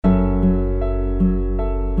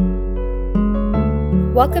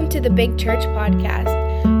Welcome to the Big Church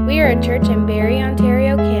Podcast. We are a church in Barrie,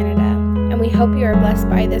 Ontario, Canada, and we hope you are blessed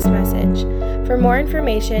by this message. For more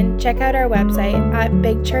information, check out our website at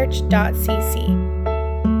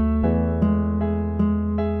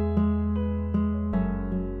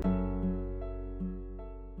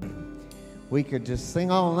bigchurch.cc. We could just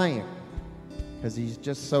sing all night because he's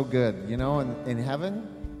just so good. You know, in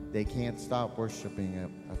heaven, they can't stop worshiping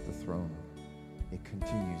at the throne. It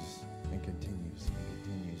continues and continues and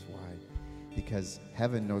continues. Why? Because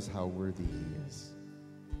heaven knows how worthy he is.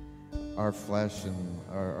 Our flesh and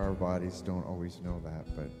our bodies don't always know that,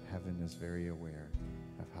 but heaven is very aware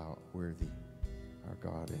of how worthy our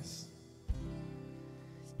God is.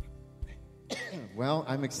 Well,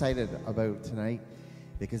 I'm excited about tonight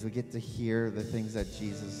because we get to hear the things that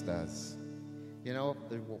Jesus does. You know,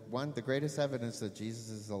 the greatest evidence that Jesus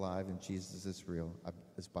is alive and Jesus is real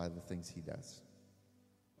is by the things he does.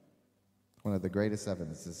 One of the greatest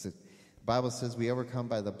evidences. The Bible says we overcome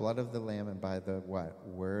by the blood of the Lamb and by the what?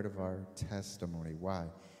 Word of our testimony. Why?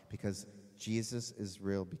 Because Jesus is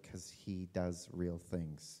real, because he does real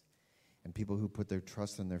things. And people who put their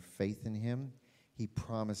trust and their faith in him, he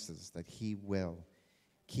promises that he will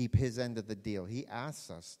keep his end of the deal. He asks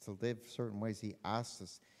us to live certain ways. He asks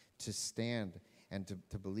us to stand and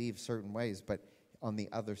to believe certain ways. But on the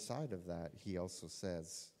other side of that, he also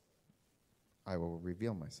says, I will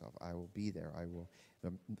reveal myself. I will be there.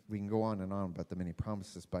 We can go on and on about the many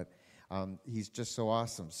promises, but he's just so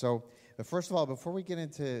awesome. So first of all, before we get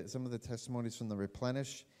into some of the testimonies from the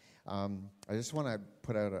Replenish, I just want to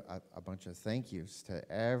put out a bunch of thank yous to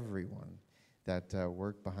everyone that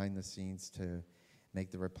worked behind the scenes to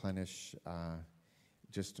make the Replenish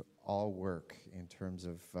just all work in terms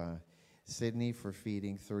of Sydney for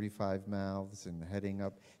feeding 35 mouths and heading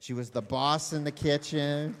up. She was the boss in the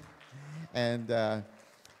kitchen. And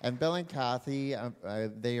Bill and Kathy,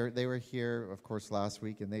 they were here, of course, last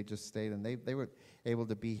week, and they just stayed, and they were able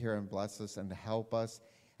to be here and bless us and to help us.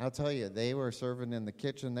 And I'll tell you, they were serving in the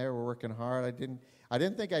kitchen. They were working hard. I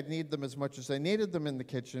didn't think I'd need them as much as I needed them in the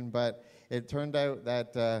kitchen, but it turned out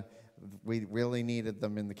that we really needed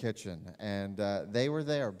them in the kitchen, and they were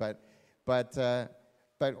there. But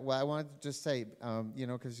what I wanted to just say,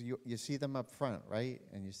 because you see them up front, right?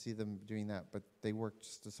 And you see them doing that, but they work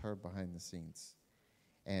just as hard behind the scenes.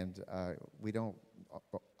 And we don't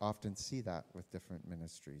often see that with different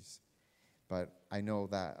ministries. But I know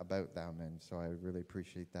that about them, and so I really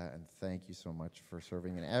appreciate that. And thank you so much for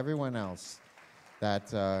serving. And everyone else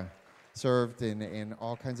that served in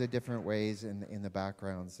all kinds of different ways in the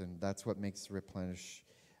backgrounds. And that's what makes the Replenish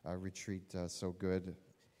retreat so good.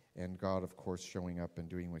 And God, of course, showing up and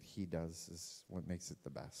doing what he does is what makes it the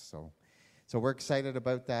best. So we're excited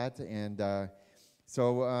about that. And do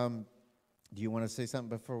you want to say something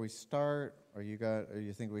before we start? Or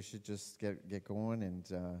you think we should just get going?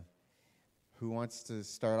 And who wants to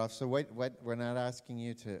start off? So what we're not asking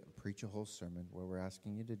you to preach a whole sermon. What we're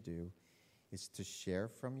asking you to do is to share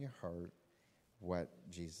from your heart what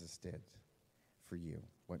Jesus did for you.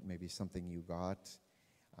 What maybe something you got.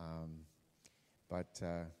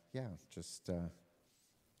 Just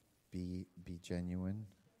be genuine.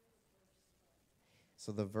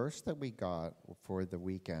 So the verse that we got for the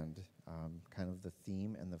weekend, kind of the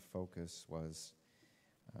theme and the focus was,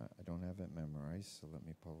 I don't have it memorized, so let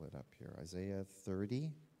me pull it up here. Isaiah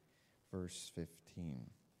 30, verse 15.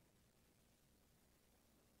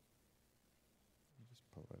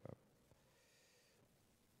 Just pull it up.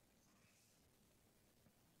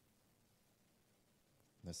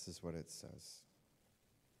 This is what it says.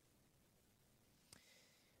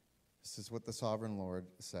 This is what the sovereign Lord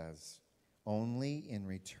says. Only in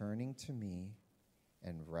returning to me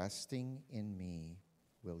and resting in me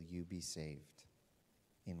will you be saved.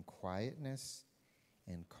 In quietness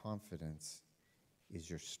and confidence is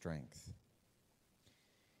your strength.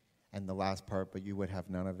 And the last part, but you would have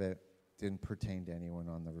none of it, didn't pertain to anyone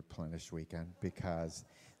on the Replenish weekend because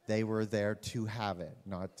they were there to have it,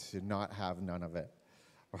 not to not have none of it.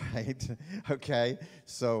 Right? Okay?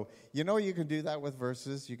 So, you can do that with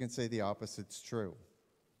verses. You can say the opposite's true.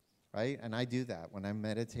 Right? And I do that when I'm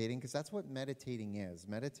meditating, because that's what meditating is.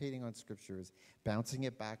 Meditating on Scripture is bouncing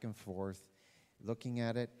it back and forth, looking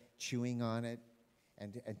at it, chewing on it,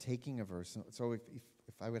 and taking a verse. So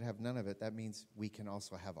if I would have none of it, that means we can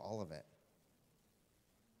also have all of it.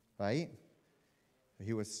 Right?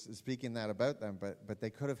 He was speaking that about them, but they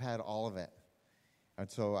could have had all of it. And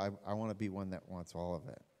so I want to be one that wants all of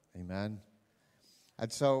it. Amen? And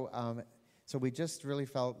so we just really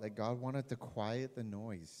felt that God wanted to quiet the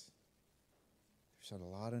noise. There's a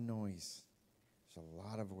lot of noise. There's a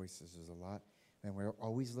lot of voices. There's a lot. And we're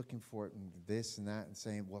always looking for it and this and that and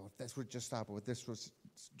saying, well, if this would just stop, or if this was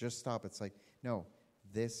just stop, it's like, no,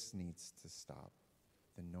 this needs to stop.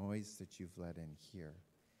 The noise that you've let in here.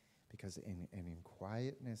 Because in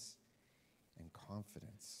quietness and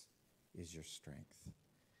confidence is your strength.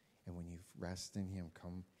 And when you rest in him,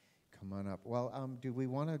 come on up. Well, do we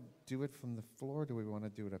want to do it from the floor, or do we want to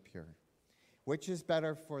do it up here? Which is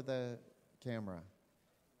better for the camera?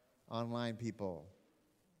 Online people.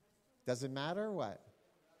 Does it matter or what?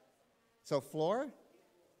 So floor?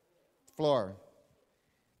 Floor.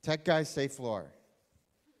 Tech guys say floor.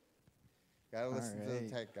 Got to listen to the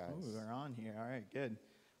tech guys. Ooh, we're on here. All right, good.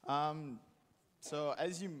 So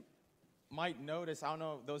as you might notice, I don't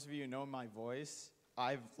know, those of you who know my voice,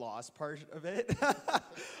 I've lost part of it.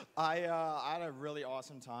 I had a really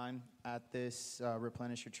awesome time at this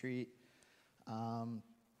Replenish retreat.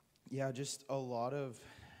 Just a lot of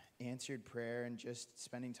answered prayer and just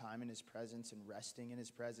spending time in his presence and resting in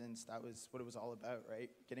his presence. That was what it was all about, right?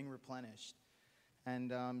 Getting replenished.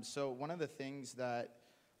 And so one of the things that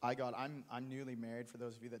I got, I'm newly married, for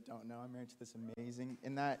those of you that don't know. I'm married to this amazing,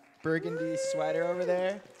 in that burgundy sweater over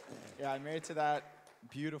there. Yeah, I'm married to that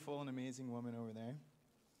beautiful and amazing woman over there.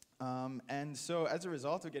 And so as a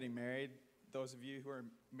result of getting married, those of you who are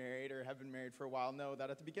married or have been married for a while know that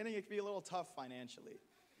at the beginning it can be a little tough financially.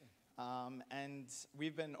 And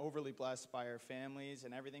we've been overly blessed by our families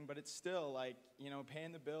and everything, but it's still like,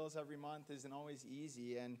 paying the bills every month isn't always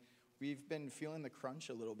easy, and we've been feeling the crunch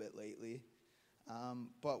a little bit lately.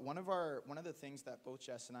 But one of the things that both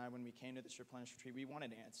Jess and I, when we came to this Replenish retreat, we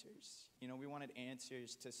wanted answers. We wanted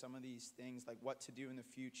answers to some of these things, like what to do in the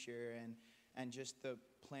future and just the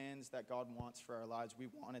plans that God wants for our lives. We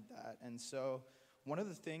wanted that. And so one of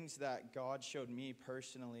the things that God showed me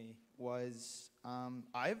personally was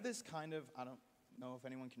I have this kind of, I don't know if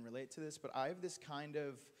anyone can relate to this, but I have this kind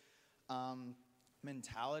of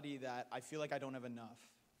mentality that I feel like I don't have enough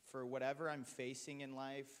for whatever I'm facing in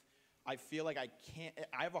life. I feel like I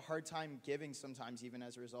have a hard time giving sometimes, even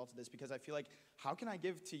as a result of this, because I feel like, how can I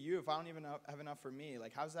give to you if I don't even have enough for me?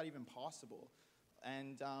 Like, how's that even possible?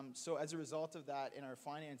 And so as a result of that, in our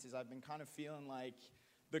finances, I've been kind of feeling like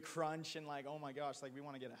the crunch and like, oh my gosh, like we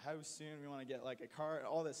want to get a house soon, we want to get like a car,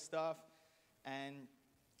 all this stuff. And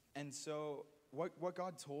so what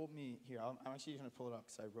God told me here, I'm actually going to pull it up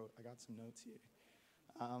because I got some notes here,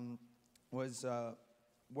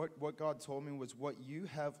 What God told me was, what you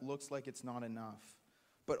have looks like it's not enough,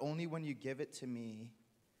 but only when you give it to me,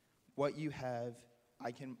 what you have,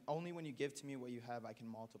 only when you give to me what you have, I can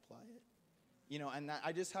multiply it. And that,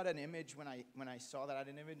 I just had an image when I saw that. I had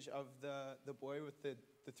an image of the boy with the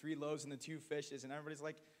 3 loaves and the 2 fishes, and everybody's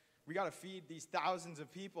like, we got to feed these thousands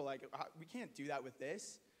of people. Like, we can't do that with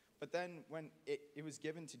this. But then when it was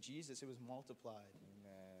given to Jesus, it was multiplied.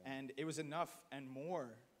 Amen. And it was enough and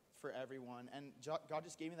more for everyone. And God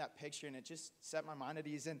just gave me that picture, and it just set my mind at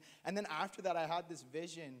ease. And then after that, I had this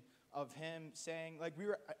vision of him saying, like,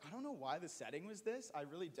 I don't know why the setting was this. I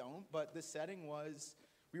really don't. But the setting was,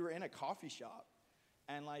 we were in a coffee shop.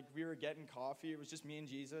 And, like, we were getting coffee. It was just me and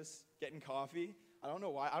Jesus getting coffee. I don't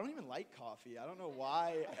know why. I don't even like coffee. I don't know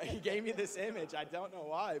why he gave me this image. I don't know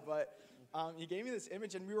why. But he gave me this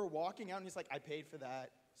image, and we were walking out, and he's like, I paid for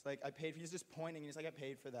that. It's like, he's just pointing, and he's like, I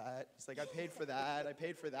paid for that. He's like, I paid for that. I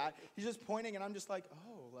paid for that. He's just pointing, and I'm just like,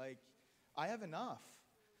 oh, like, I have enough.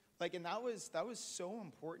 Like, and that was so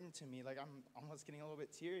important to me. Like, I'm almost getting a little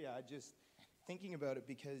bit teary-eyed just thinking about it,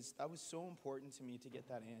 because that was so important to me to get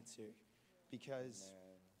that answer. Because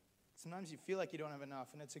sometimes you feel like you don't have enough,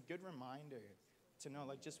 and it's a good reminder to know,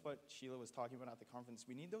 like just what Sheila was talking about at the conference.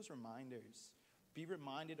 We need those reminders. Be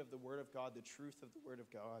reminded of the Word of God, the truth of the Word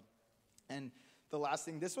of God. And the last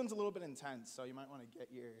thing, this one's a little bit intense, so you might want to get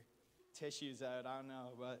your tissues out. I don't know,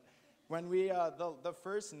 but when we, the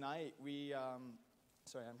first night, we,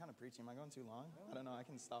 sorry, I'm kind of preaching. Am I going too long? I don't know. I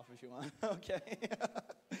can stop if you want. Okay.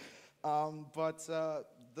 But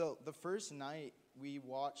the first night, we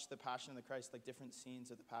watched The Passion of the Christ, like different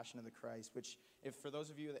scenes of The Passion of the Christ, which, if for those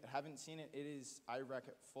of you that haven't seen it, it is, I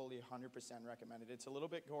fully 100% recommend it. It's a little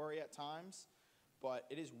bit gory at times, but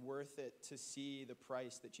it is worth it to see the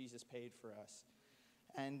price that Jesus paid for us.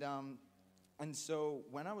 And so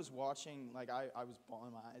when I was watching, like I was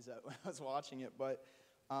bawling my eyes out when I was watching it, but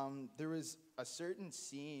there was a certain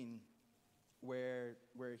scene where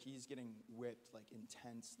he's getting whipped like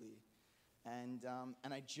intensely, and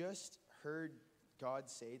I just heard God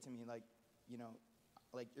say to me, like,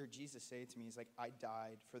 or Jesus say to me, he's like, I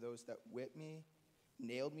died for those that whipped me,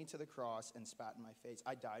 nailed me to the cross, and spat in my face.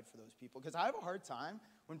 I died for those people. Because I have a hard time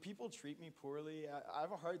when people treat me poorly. I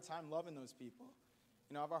have a hard time loving those people.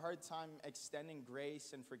 I have a hard time extending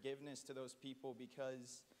grace and forgiveness to those people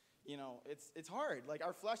because, it's hard. Like,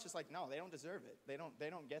 our flesh is like, no, they don't deserve it. They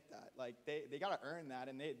don't get that. Like, they got to earn that,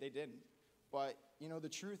 and they didn't. But, the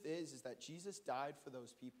truth is that Jesus died for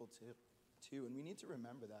those people too, and we need to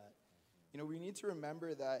remember that. We need to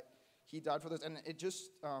remember that he died for those, and it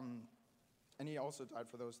just, and he also died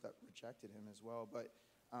for those that rejected him as well. But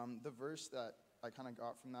the verse that I kind of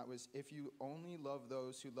got from that was, if you only love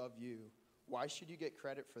those who love you, why should you get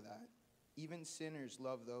credit for that? Even sinners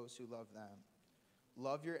love those who love them.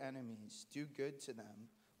 Love your enemies, do good to them,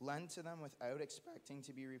 lend to them without expecting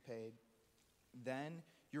to be repaid. Then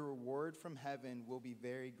your reward from heaven will be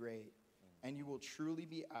very great, and you will truly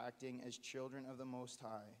be acting as children of the Most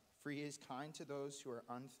High, for he is kind to those who are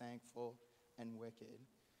unthankful and wicked.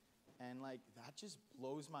 And that just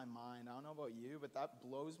blows my mind. I don't know about you, but that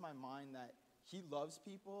blows my mind that he loves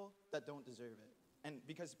people that don't deserve it. And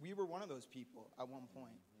because we were one of those people at one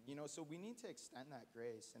point, so we need to extend that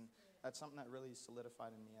grace. And that's something that really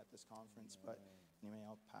solidified in me at this conference. But anyway,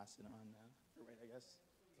 I'll pass it on now. Or wait, I guess.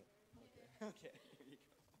 Okay, here you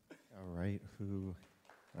go. All right,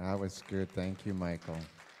 that was good. Thank you, Michael.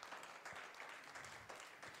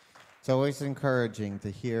 It's always encouraging to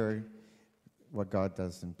hear what God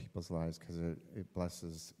does in people's lives because it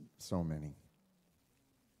blesses so many.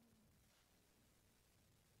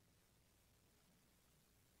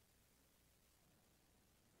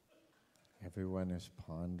 Everyone is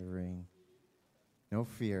pondering. No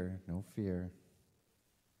fear, no fear.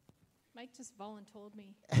 Mike just voluntold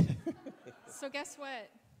me. So guess what?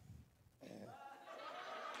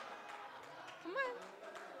 Come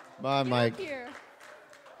on. Bye, Get Mike. up here.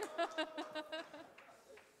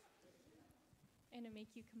 And to make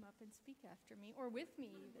you come up and speak after me, or with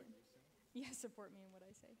me even. Yeah, support me in what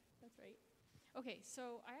I say. That's right. Okay,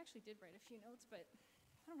 so I actually did write a few notes, but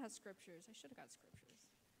I don't have scriptures. I should have got scriptures.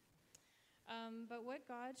 But what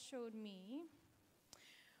God showed me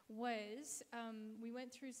was, we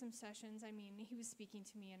went through some sessions. He was speaking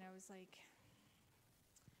to me, and I was like,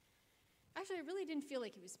 actually, I really didn't feel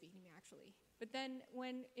like he was speaking to me, actually. But then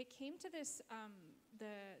when it came to this,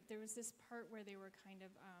 there was this part where they were kind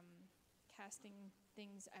of casting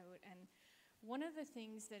things out, and one of the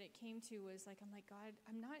things that it came to was I'm like, God,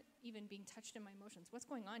 I'm not even being touched in my emotions. What's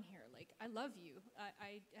going on here? I love you,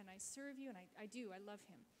 I serve you, and I do. I love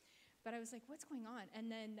him. But I was like, what's going on?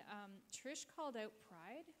 And then Trish called out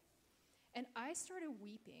pride, and I started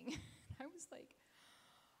weeping. I was like,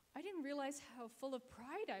 I didn't realize how full of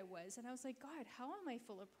pride I was. And I was like, God, how am I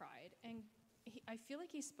full of pride? And I feel like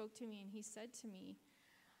he spoke to me, and he said to me,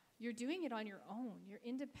 you're doing it on your own. You're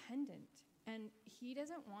independent. And he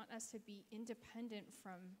doesn't want us to be independent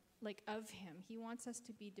of him. He wants us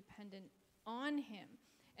to be dependent on him.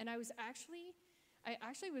 And I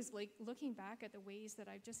actually was looking back at the ways that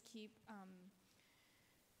I just keep,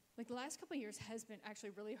 the last couple of years has been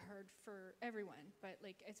actually really hard for everyone, but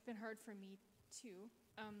it's been hard for me too.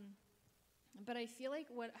 But I feel like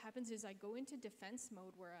what happens is I go into defense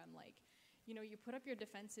mode where I'm you put up your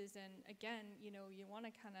defenses, and again, you want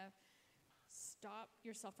to kind of stop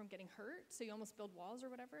yourself from getting hurt, so you almost build walls or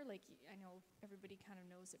whatever. I know everybody kind of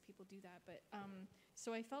knows that people do that, but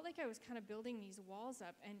so I felt like I was kind of building these walls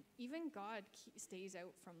up, and even God stays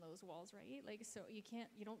out from those walls, right? So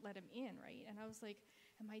you don't let him in, right? And I was like,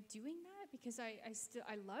 am I doing that? Because I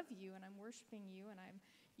love you, and I'm worshiping you, and I'm,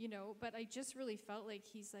 but I just really felt like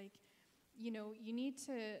he's like, you need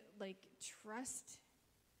to trust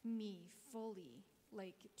me fully,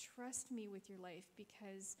 trust me with your life,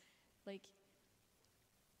 because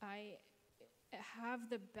I have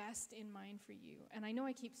the best in mind for you. And I know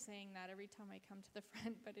I keep saying that every time I come to the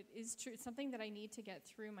front, but it is true. It's something that I need to get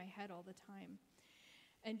through my head all the time.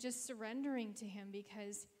 And just surrendering to him,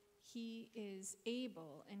 because he is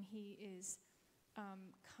able, and he is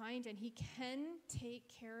kind, and he can take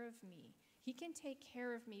care of me. He can take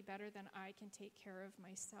care of me better than I can take care of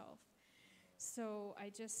myself. So I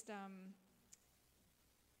just,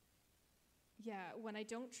 when I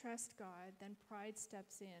don't trust God, then pride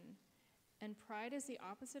steps in. And pride is the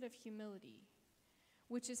opposite of humility,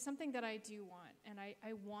 which is something that I do want. And I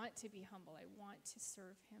want to be humble. I want to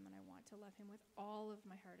serve him, and I want to love him with all of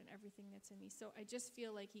my heart and everything that's in me. So I just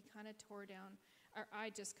feel like he kind of I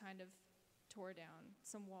just kind of tore down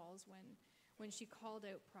some walls when she called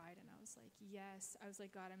out pride. And I was like, yes. I was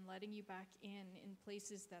like, God, I'm letting you back in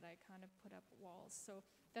places that I kind of put up walls. So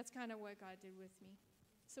that's kind of what God did with me.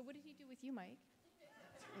 So what did he do with you, Mike?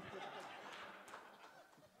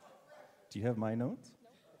 Do you have my notes?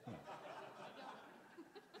 No.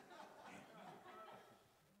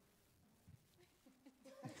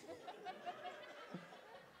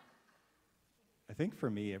 I think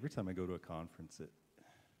for me, every time I go to a conference,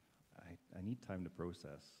 I need time to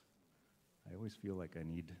process. I always feel like I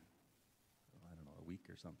need, I don't know, a week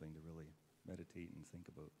or something to really meditate and think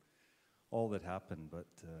about all that happened. But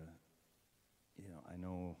I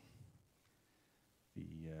know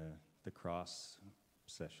the cross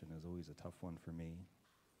session is always a tough one for me.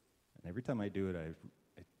 And every time I do it, I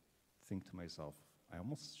think to myself, I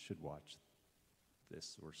almost should watch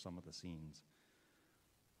this or some of the scenes,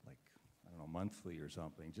 like, I don't know, monthly or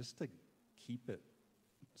something, just to keep it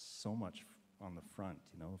so much on the front,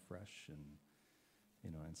 fresh,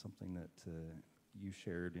 and something that you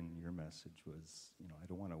shared in your message was, I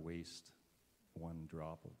don't want to waste one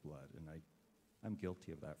drop of blood, and I'm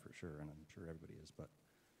guilty of that for sure, and I'm sure everybody is, but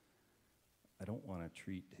I don't want to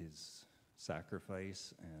treat his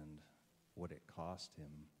sacrifice and what it cost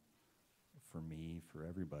him for me, for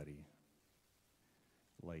everybody,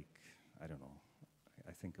 like, I don't know,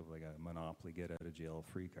 I think of like a Monopoly get out of jail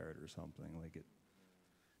free card or something, like it,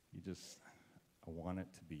 I want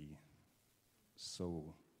it to be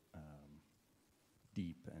so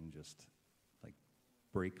deep and just like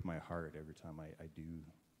break my heart every time I do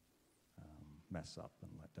mess up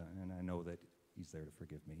and let down, and I know that he's there to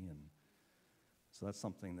forgive me, and so that's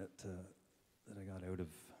something that I got out of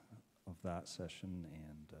that session,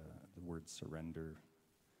 and the word surrender.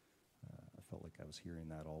 I felt like I was hearing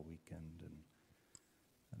that all weekend,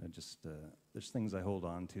 and I just there's things I hold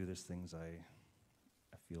on to. There's things I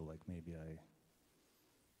feel like maybe I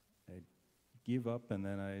give up, and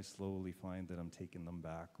then I slowly find that I'm taking them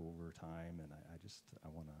back over time, and I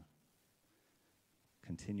want to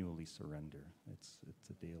continually surrender. It's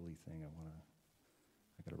a daily thing.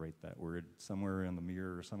 I got to write that word somewhere in the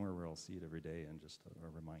mirror or somewhere where I'll see it every day, and just a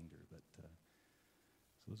reminder. But so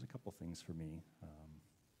there's a couple things for me.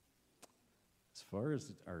 As far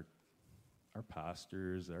as our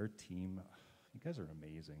pastors, our team, you guys are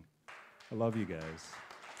amazing. I love you guys.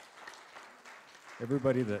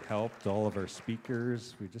 Everybody that helped, all of our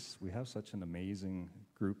speakers, we have such an amazing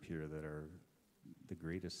group here that are the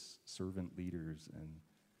greatest servant leaders,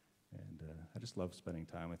 and I just love spending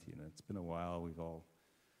time with you. And it's been a while. We've all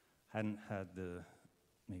hadn't had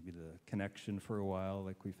maybe the connection for a while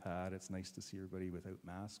like we've had. It's nice to see everybody without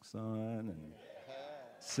masks on and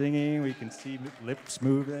singing. We can see lips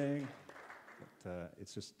moving. But,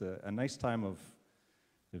 it's just a nice time of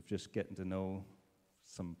just getting to know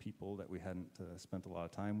some people that we hadn't spent a lot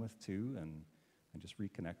of time with too, and just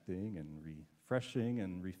reconnecting and refreshing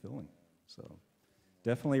and refilling. So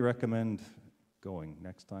definitely recommend going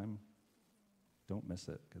next time. Don't miss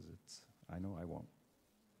it, because I know I won't.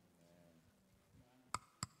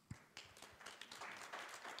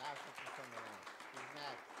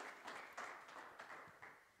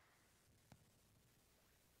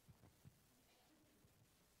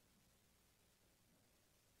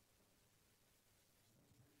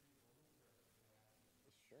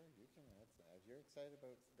 Sure, you can answer. If you're excited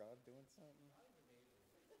about God doing something,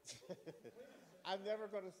 I'm never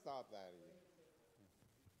going to stop that either.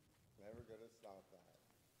 Never going to stop that.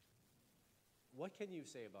 What can you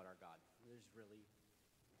say about our God? There's really,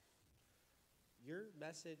 your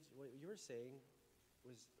message, what you were saying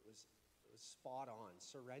was spot on.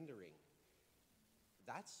 Surrendering.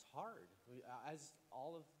 That's hard. As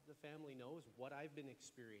all of the family knows, what I've been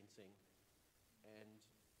experiencing, and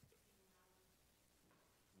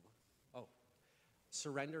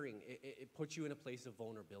surrendering, it puts you in a place of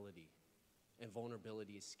vulnerability, and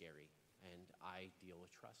vulnerability is scary, and I deal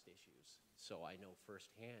with trust issues, so I know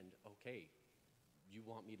firsthand, okay, you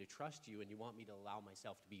want me to trust you, and you want me to allow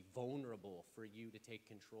myself to be vulnerable for you to take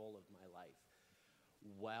control of my life.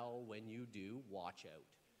 Well, when you do, watch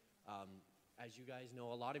out. As you guys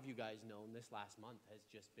know, a lot of you guys know, and this last month has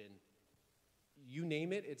just been, you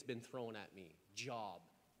name it, it's been thrown at me. Job,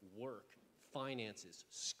 work, finances,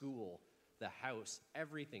 school, the house,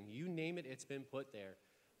 everything. You name it, it's been put there.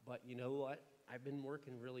 But you know what? I've been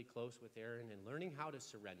working really close with Aaron and learning how to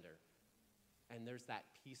surrender. And there's that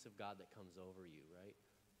peace of God that comes over you, right?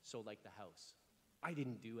 So like the house. I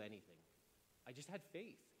didn't do anything. I just had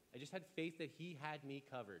faith. I just had faith that he had me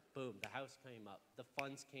covered. Boom, the house came up. The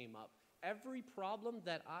funds came up. Every problem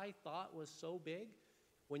that I thought was so big,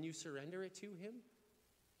 when you surrender it to him,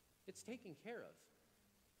 it's taken care of.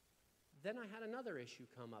 Then I had another issue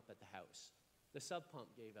come up at the house. The sub pump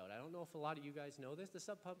gave out. I don't know if a lot of you guys know this. The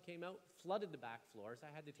sub pump came out, flooded the back floors.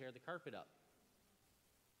 I had to tear the carpet up.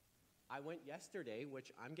 I went yesterday,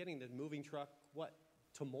 which I'm getting the moving truck,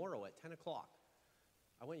 tomorrow at 10 o'clock.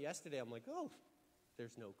 I went yesterday, I'm like, oh,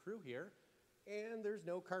 there's no crew here, and there's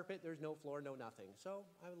no carpet, there's no floor, no nothing. So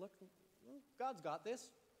I looked, well, God's got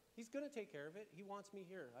this. He's going to take care of it. He wants me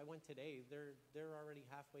here. I went today. They're already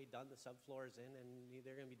halfway done. The subfloor is in, and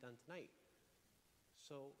they're going to be done tonight.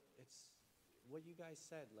 So it's what you guys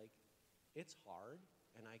said. Like, it's hard,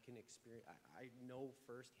 and I can experience. I know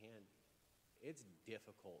firsthand, it's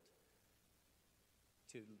difficult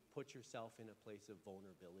to put yourself in a place of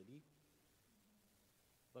vulnerability.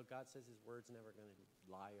 But God says his word's never going to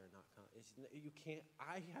lie or not come. You can't.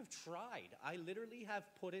 I have tried. I literally have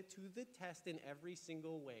put it to the test in every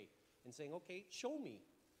single way and saying, okay, show me.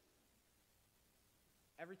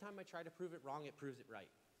 Every time I try to prove it wrong, it proves it right.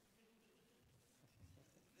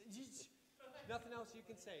 Nothing else you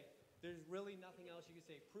can say. There's really nothing else you can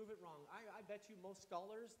say. Prove it wrong. I bet you most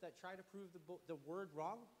scholars that try to prove the word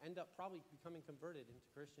wrong end up probably becoming converted into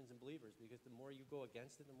Christians and believers, because the more you go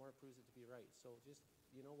against it, the more it proves it to be right. So just,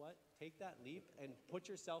 you know what? Take that leap and put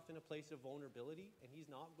yourself in a place of vulnerability, and he's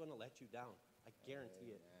not going to let you down. I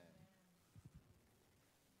guarantee it.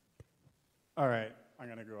 All right, I'm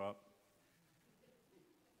going to go up.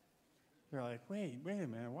 They're like, wait a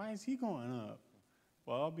minute, why is he going up?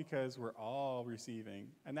 Well, because we're all receiving.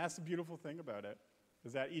 And that's the beautiful thing about it,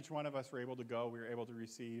 is that each one of us were able to go, we were able to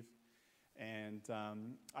receive. And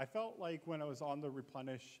I felt like when I was on the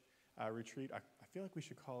Replenish retreat, I feel like we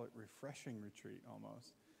should call it refreshing retreat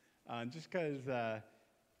almost. Just because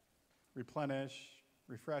replenish,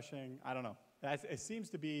 refreshing, I don't know. It seems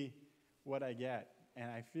to be what I get. And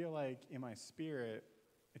I feel like in my spirit,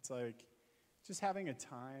 it's like just having a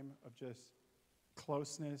time of just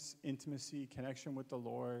closeness, intimacy, connection with the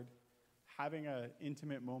Lord, having an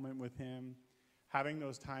intimate moment with him, having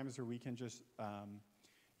those times where we can just,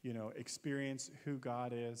 experience who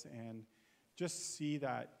God is and just see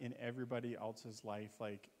that in everybody else's life.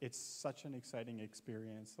 Like, it's such an exciting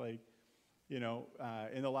experience. Like,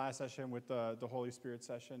 in the last session with the Holy Spirit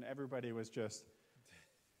session, everybody was just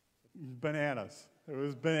bananas. It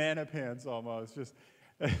was banana pants almost. Just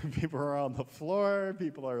people are on the floor,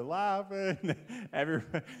 people are laughing,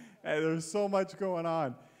 there's so much going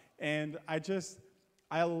on. And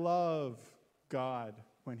I love God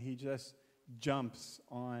when he just jumps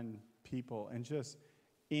on people and just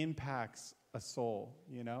impacts a soul,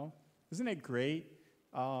 Isn't it great?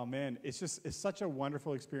 Oh, man, it's such a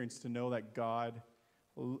wonderful experience to know that God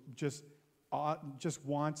just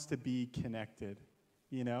wants to be connected,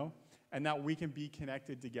 and that we can be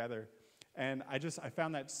connected together. And I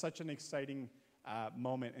found that such an exciting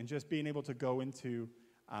moment, and just being able to go into,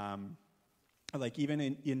 even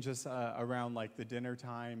in just around like the dinner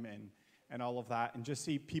time and all of that, and just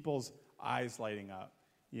see people's eyes lighting up,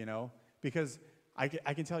 because I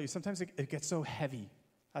can tell you sometimes it gets so heavy.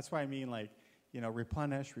 That's why I mean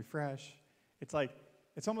replenish, refresh.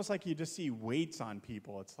 It's almost like you just see weights on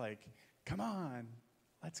people. It's like, come on,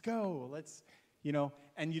 let's go,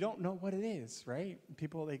 and you don't know what it is, right?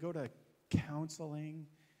 People, they go to counseling,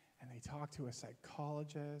 and they talk to a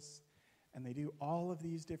psychologist, and they do all of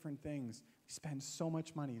these different things. They spend so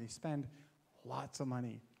much money. They spend lots of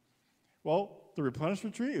money. Well, the Replenish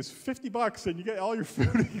retreat is $50, and you get all your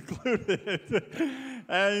food included.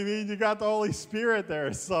 I mean, you got the Holy Spirit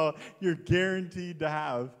there, so you're guaranteed to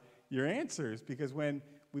have your answers, because when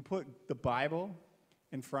we put the Bible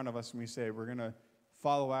in front of us and we say we're going to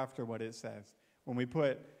follow after what it says, when we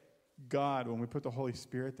put God, when we put the Holy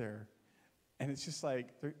Spirit there, and it's just like,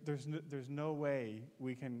 there's no way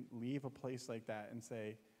we can leave a place like that and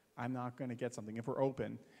say, I'm not going to get something. If we're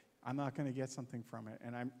open, I'm not going to get something from it.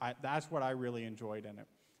 And that's what I really enjoyed in it,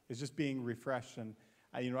 is just being refreshed. And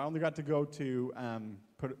I only got to go to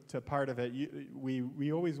part of it.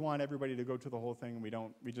 We always want everybody to go to the whole thing.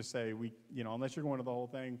 We just say, unless you're going to the whole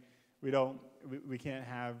thing, we can't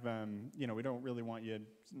have, we don't really want you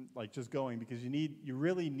just going, because you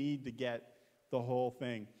really need to get the whole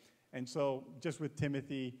thing. And so just with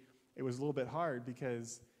Timothy, it was a little bit hard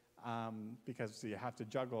because you have to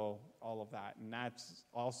juggle all of that. And that's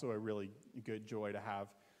also a really good joy to have,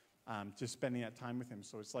 just spending that time with him.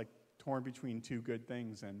 So it's like torn between two good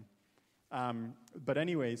things. And but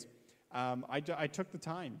anyways, I took the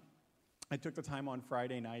time. I took the time on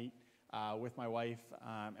Friday night with my wife,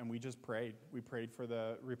 and we just prayed. We prayed for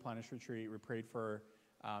the Replenish retreat. We prayed for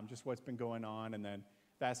just what's been going on. And then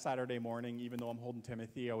that Saturday morning, even though I'm holding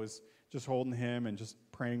Timothy, I was just holding him and just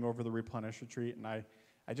praying over the Replenish retreat. And I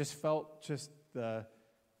just felt just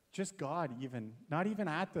God, even not even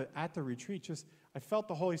at the retreat. I felt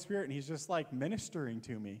the Holy Spirit, and he's just like ministering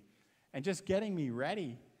to me, and just getting me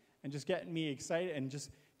ready, and just getting me excited, and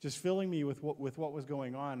just filling me with what was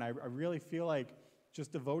going on. I really feel like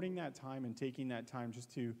just devoting that time and taking that time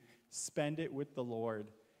just to spend it with the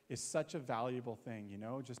Lord is such a valuable thing.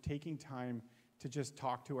 Just taking time to just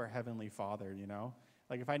talk to our Heavenly Father.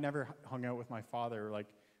 Like if I never hung out with my father, like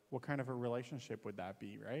what kind of a relationship would that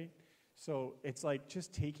be, right? So it's like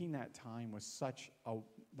just taking that time was such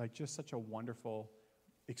a wonderful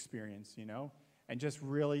experience, you know? And just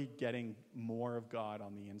really getting more of God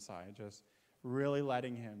on the inside, just really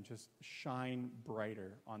letting him just shine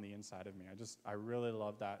brighter on the inside of me. I really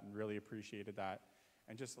love that and really appreciated that,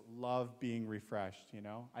 and just love being refreshed, you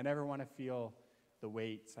know? I never want to feel the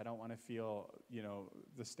weights. I don't want to feel, you know,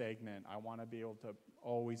 the stagnant. I want to be able to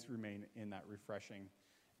always remain in that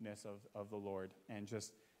refreshingness of the Lord and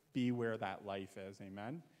just be where that life is,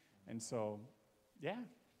 amen? And so, yeah,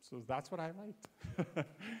 so that's what I liked.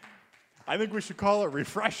 I think we should call it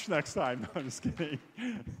Refresh next time. No, I'm just kidding.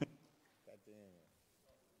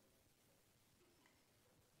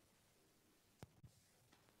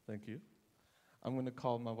 Thank you. I'm going to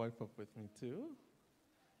call my wife up with me, too,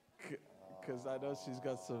 because I know she's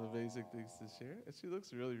got some amazing things to share. And she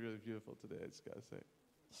looks really, really beautiful today, I just got to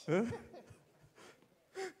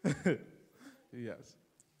say. Yes.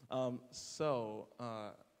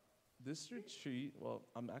 This retreat, well,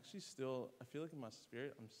 I'm actually still, I feel like in my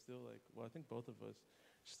spirit, I'm still like, well, I think both of us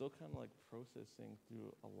still kind of like processing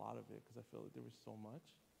through a lot of it, because I feel like there was so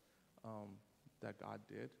much that God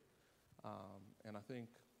did. And I think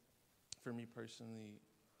for me personally,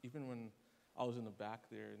 even when I was in the back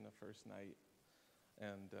there in the first night,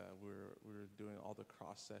 and we were doing all the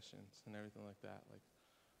cross sessions and everything like that, like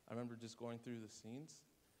I remember just going through the scenes,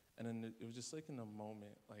 and then it was just like in a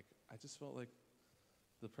moment, like I just felt like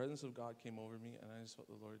the presence of God came over me, and I just felt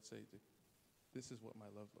the Lord say, this is what my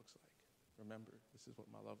love looks like. Remember, this is what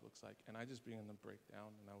my love looks like. And I just began to break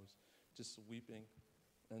down, and I was just weeping.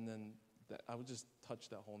 And then I was just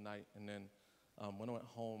touched that whole night. And then when I went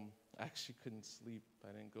home, I actually couldn't sleep.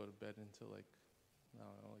 I didn't go to bed until like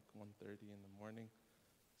 1:30 in the morning.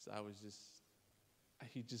 So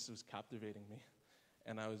he just was captivating me.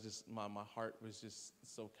 And I was just, my heart was just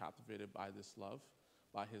so captivated by this love,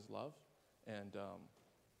 by his love. And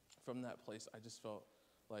from that place, I just felt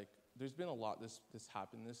like there's been a lot this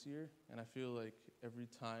happened this year, and I feel like every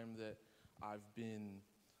time that I've been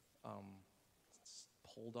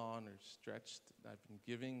pulled on or stretched, I've been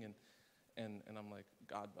giving, and I'm like,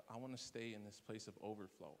 God, but I want to stay in this place of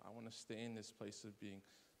overflow. I want to stay in this place of being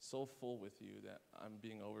so full with you that I'm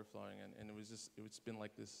being overflowing, and it's been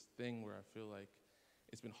like this thing where I feel like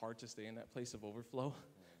it's been hard to stay in that place of overflow.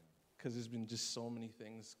 Because there's been just so many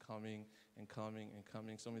things coming and coming and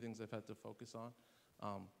coming, so many things I've had to focus on.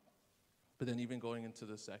 But then even going into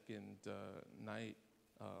the second night,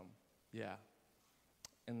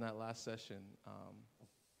 in that last session,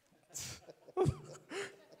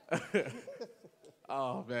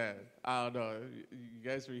 oh, man, I don't know. You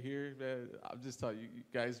guys were here, man. I'm just telling you, you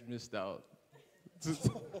guys missed out.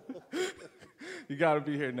 You got to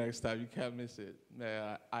be here next time. You can't miss it.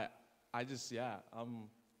 Man,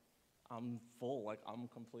 I'm full, like I'm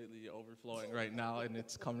completely overflowing right now, and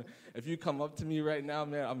it's coming. If you come up to me right now,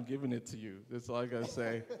 man, I'm giving it to you. That's all I gotta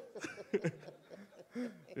say.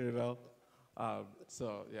 You know,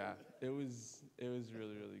 so yeah, it was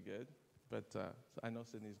really, really good. But I know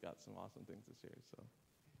Sydney's got some awesome things to share. So,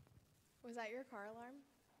 was that your car alarm?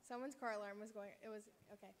 Someone's car alarm was going. It was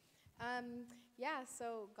okay. Yeah.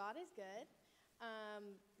 So God is good.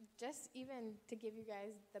 Just even to give you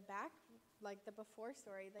guys the before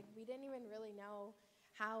story, like we didn't even really know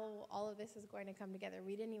how all of this was going to come together.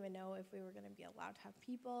 We didn't even know if we were going to be allowed to have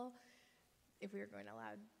people, if we were going to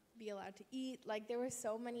be allowed to eat. Like there were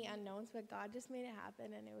so many unknowns, but God just made it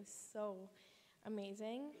happen, and it was so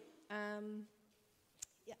amazing.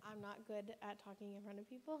 Yeah, I'm not good at talking in front of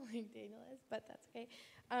people like Daniel is, but that's okay.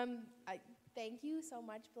 I thank you so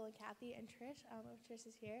much, Bill and Kathy and Trish. I don't know if Trish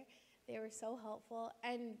is here. They were so helpful,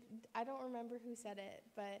 and I don't remember who said it,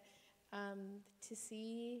 but to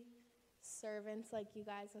see servants like you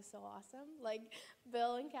guys was so awesome. Like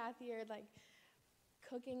Bill and Kathy are like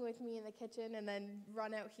cooking with me in the kitchen and then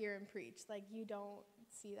run out here and preach. Like you don't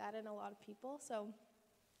see that in a lot of people. So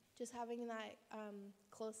just having that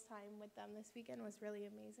close time with them this weekend was really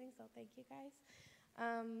amazing. So thank you guys.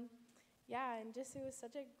 Yeah, and just it was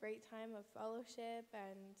such a great time of fellowship,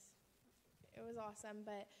 and it was awesome.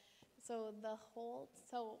 But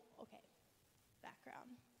okay,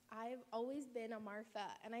 background. I've always been a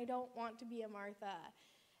Martha, and I don't want to be a Martha.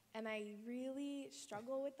 And I really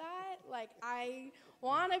struggle with that. Like, I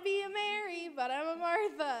want to be a Mary, but I'm a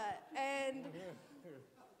Martha. And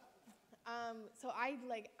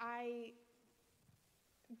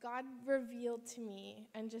God revealed to me,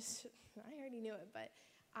 and just, I already knew it, but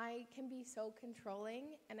I can be so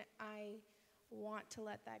controlling, and I want to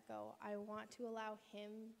let that go. I want to allow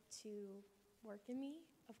him to work in me,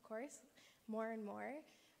 of course, more and more.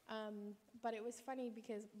 But it was funny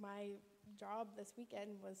because my job this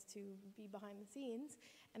weekend was to be behind the scenes,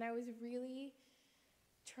 and I was really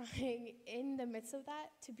trying in the midst of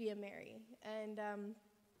that to be a Mary. And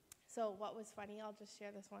so what was funny, I'll just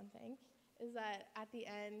share this one thing, is that at the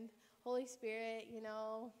end, Holy Spirit,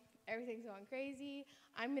 everything's going crazy.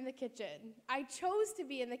 I'm in the kitchen. I chose to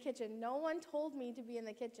be in the kitchen. No one told me to be in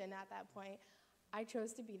the kitchen at that point. I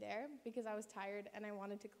chose to be there because I was tired and I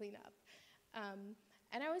wanted to clean up.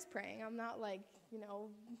 And I was praying. I'm not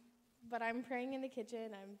but I'm praying in the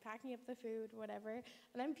kitchen. I'm packing up the food, whatever.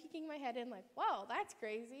 And I'm peeking my head in like, wow, that's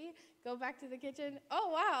crazy. Go back to the kitchen. Oh,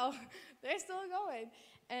 wow, they're still going.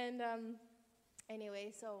 And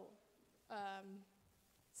anyway, so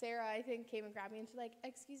Sarah, I think, came and grabbed me, and she's like,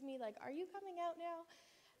 excuse me, are you coming out now?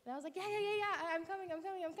 And I was like, yeah, I'm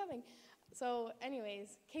coming. So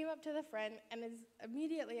anyways, came up to the front, and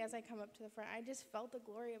immediately as I come up to the front, I just felt the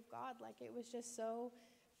glory of God. It was just so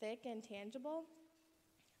thick and tangible.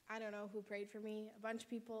 I don't know who prayed for me. A bunch of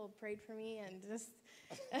people prayed for me, and just,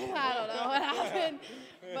 I don't know what happened.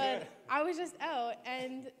 But I was just out,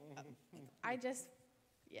 and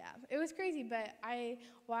it was crazy. But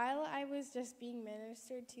while I was just being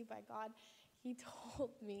ministered to by God, he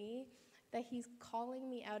told me that he's calling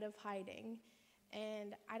me out of hiding.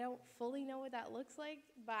 And I don't fully know what that looks like,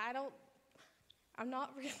 but I'm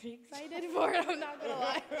not really excited for it, I'm not going to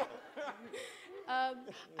lie.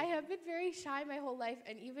 I have been very shy my whole life,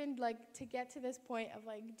 and even to get to this point of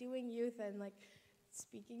doing youth and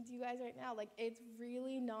speaking to you guys right now, it's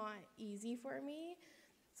really not easy for me.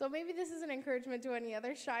 So maybe this is an encouragement to any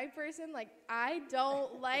other shy person. I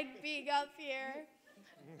don't like being up here,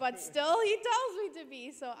 but still he tells me to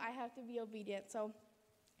be, so I have to be obedient. So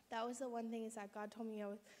that was the one thing, is that God told me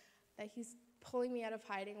that he's pulling me out of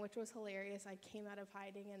hiding, which was hilarious. I came out of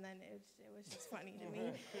hiding, and then it was just funny to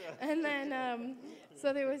me. And then,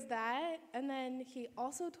 so there was that. And then he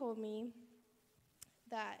also told me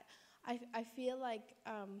that I feel like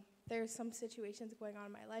there's some situations going on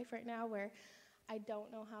in my life right now where I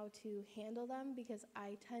don't know how to handle them, because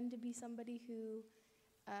I tend to be somebody who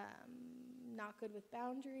not good with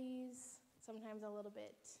boundaries, sometimes a little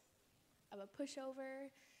bit of a pushover.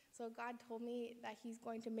 So God told me that he's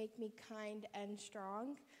going to make me kind and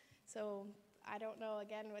strong. So I don't know,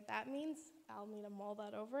 again, what that means. I'll need to mull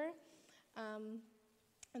that over. And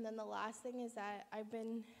then the last thing is that I've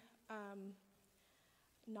been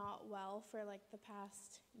not well for the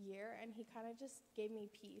past year, and he kind of just gave me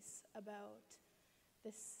peace about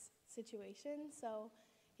this situation. So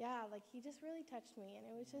yeah, he just really touched me, and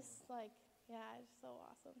it was just it's so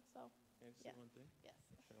awesome. So Can I say one thing? Yes.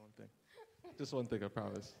 Say one thing. Just one thing, I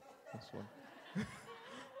promise. Just one.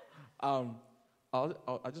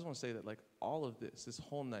 I just want to say that all of this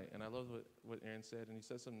whole night, and I love what Aaron said, and he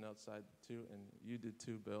said something outside too, and you did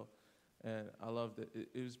too, Bill. And I love that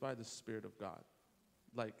it was by the Spirit of God.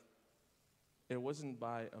 It wasn't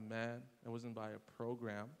by a man, it wasn't by a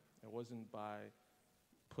program, it wasn't by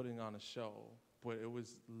putting on a show, but it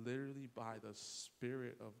was literally by the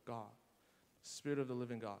Spirit of God, Spirit of the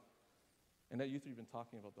living God. And that youth, we've been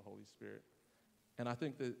talking about the Holy Spirit. And I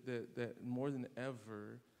think that more than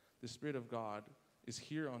ever, the Spirit of God is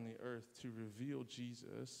here on the earth to reveal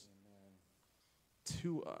Jesus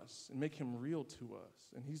to us and make him real to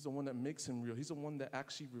us. And he's the one that makes him real. He's the one that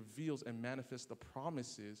actually reveals and manifests the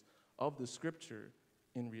promises of the Scripture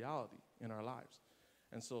in reality in our lives.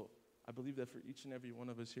 And so I believe that for each and every one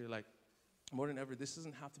of us here, more than ever, this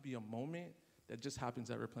doesn't have to be a moment that just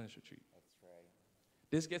happens at Replenish Retreat.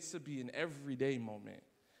 This gets to be an everyday moment.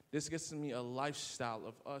 This gets to be a lifestyle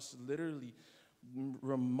of us literally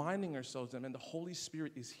reminding ourselves that, man, the Holy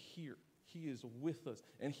Spirit is here. He is with us,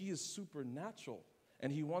 and he is supernatural,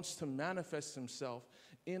 and he wants to manifest himself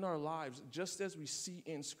in our lives, just as we see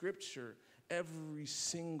in Scripture every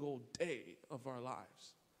single day of our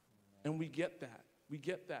lives. And we get that. We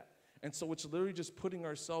get that. And so it's literally just putting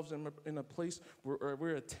ourselves in a place where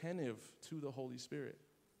we're attentive to the Holy Spirit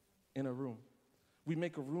in a room. We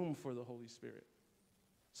make a room for the Holy Spirit.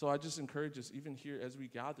 So I just encourage us, even here as we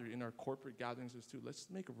gather in our corporate gatherings as too, let's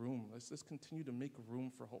make a room. Let's continue to make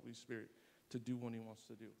room for Holy Spirit to do what he wants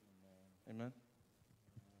to do. Amen?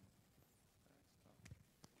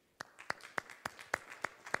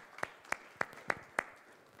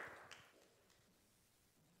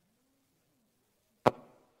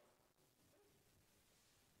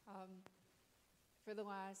 For the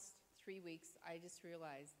last 3 weeks, I just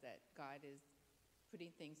realized that God is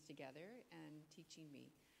putting things together and teaching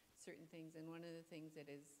me certain things. And one of the things that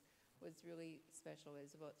was really special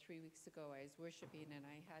is about 3 weeks ago, I was worshiping and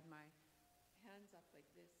I had my hands up like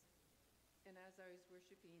this. And as I was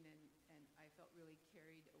worshiping, and I felt really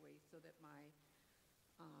carried away, so that I'm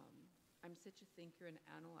such a thinker and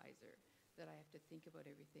analyzer that I have to think about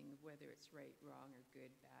everything, whether it's right, wrong, or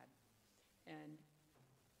good, bad. And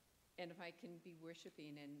if I can be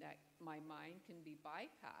worshiping and that my mind can be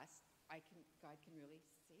bypassed, God can really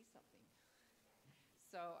say something.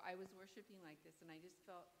 So I was worshiping like this, and I just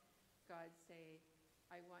felt God say,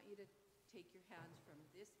 I want you to take your hands from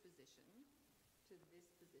this position to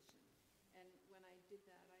this position. And when I did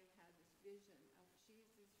that, I had this vision of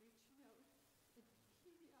Jesus reaching out and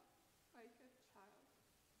picking me up like a child.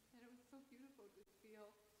 And it was so beautiful to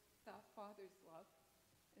feel that Father's love.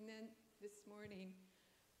 And then this morning,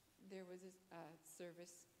 there was a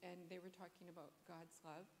service, and they were talking about God's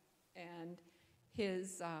love and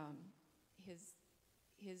his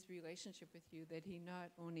relationship with you, that he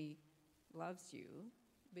not only loves you,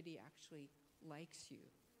 but he actually likes you.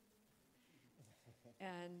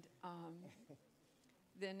 And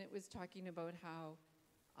then it was talking about how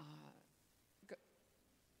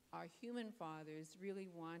our human fathers really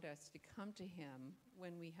want us to come to him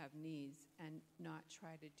when we have needs and not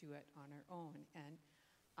try to do it on our own. And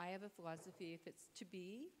I have a philosophy, if it's to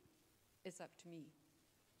be, it's up to me.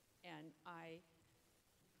 And I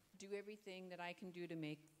do everything that I can do to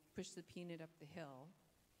push the peanut up the hill.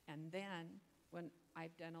 And then when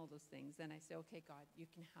I've done all those things, then I say, okay, God, you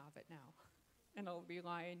can have it now. And I'll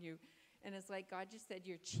rely on you. And it's like God just said,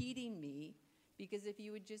 you're cheating me, because if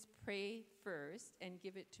you would just pray first and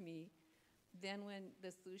give it to me, then when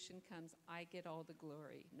the solution comes, I get all the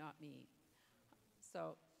glory, not me.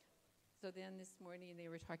 So then this morning they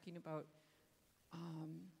were talking about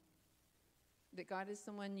that God is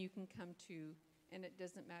someone you can come to, and it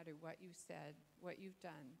doesn't matter what you said, what you've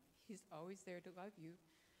done. He's always there to love you.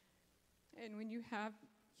 And when you have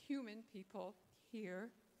human people here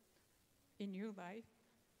in your life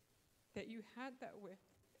that you had that with,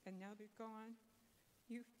 and now they're gone,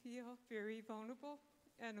 you feel very vulnerable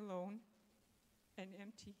and alone and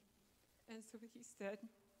empty. And so he said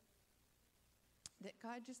that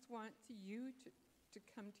God just wants you to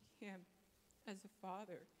come to him as a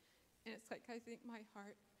father. And it's like, I think my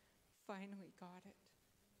heart finally got it.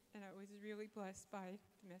 And I was really blessed by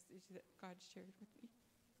the message that God shared with me.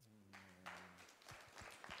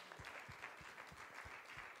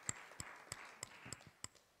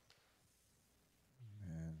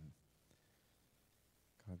 Man,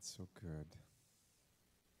 God's so good.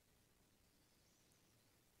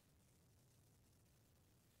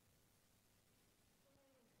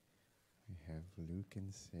 We have Luke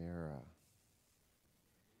and Sarah.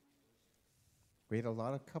 We had a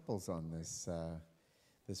lot of couples on this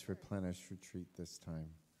Replenish retreat this time.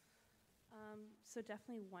 So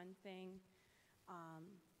definitely one thing,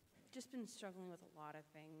 just been struggling with a lot of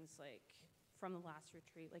things, like from the last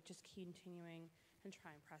retreat, like just continuing and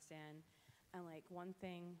try and press in. And like one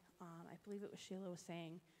thing, I believe it was Sheila was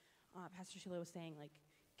saying, Pastor Sheila was saying, like,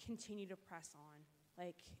 continue to press on.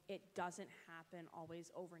 Like, it doesn't happen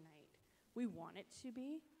always overnight. We want it to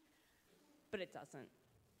be, but it doesn't.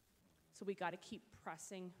 So we got to keep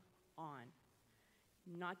pressing on.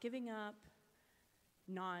 Not giving up,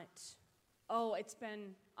 not, oh, it's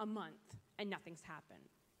been a month and nothing's happened.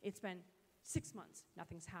 It's been 6 months,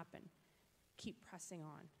 nothing's happened. Keep pressing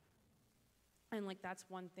on. And like that's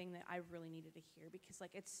one thing that I really needed to hear, because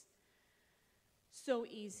like it's so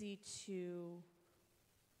easy to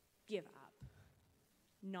give up,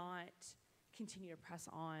 not continue to press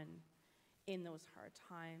on in those hard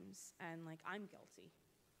times. And like I'm guilty.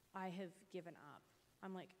 I have given up.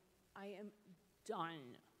 I'm like, I am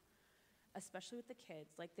done, especially with the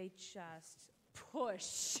kids. Like they just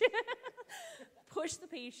push the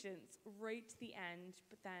patience right to the end.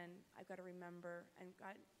 But then I've got to remember, and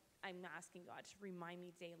God, I'm asking God to remind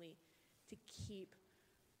me daily to keep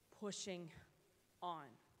pushing on,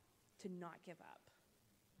 to not give up.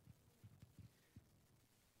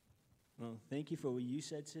 Well, thank you for what you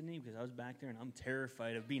said, Sydney, because I was back there and I'm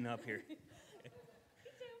terrified of being up here.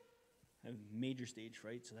 I have major stage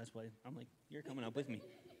fright, so that's why I'm like, you're coming up with me.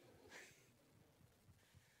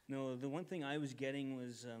 No, the one thing I was getting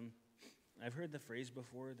was, I've heard the phrase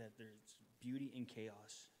before that there's beauty in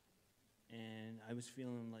chaos. And I was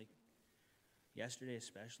feeling like, yesterday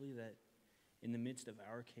especially, that in the midst of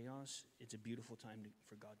our chaos, it's a beautiful time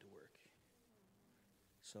for God to work.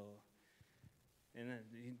 So, and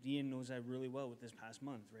Ian knows that really well with this past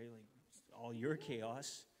month, right? Like, all your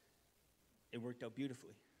chaos, it worked out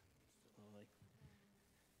beautifully. So, like,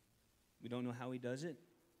 we don't know how he does it.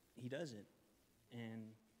 He does it.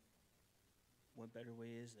 And what better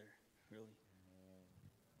way is there, really?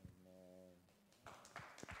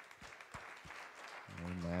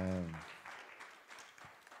 Amen.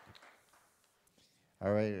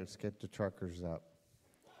 All right, let's get the truckers up.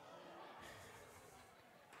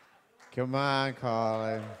 Come on,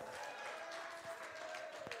 Colin.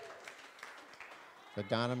 So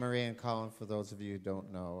Donna Marie and Colin, for those of you who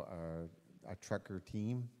don't know, are a trucker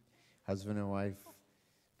team, husband and wife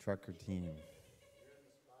trucker team.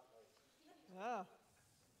 Yeah.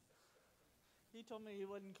 He told me he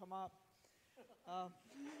wouldn't come up.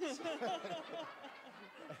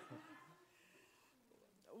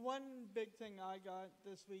 One big thing I got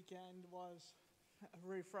this weekend was a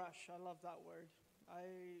refresh. I love that word.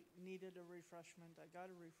 I needed a refreshment. I got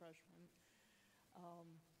a refreshment.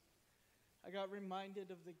 I got reminded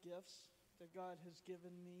of the gifts that God has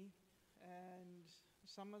given me, and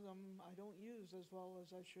some of them I don't use as well as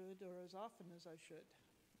I should or as often as I should.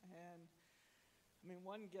 And I mean,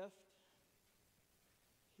 one gift,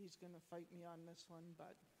 he's going to fight me on this one,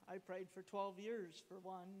 but I prayed for 12 years for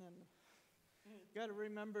one, and got to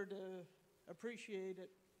remember to appreciate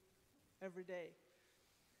it every day.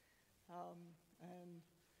 And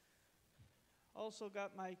also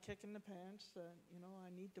got my kick in the pants that,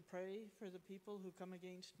 I need to pray for the people who come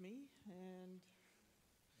against me, and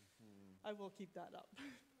I will keep that up.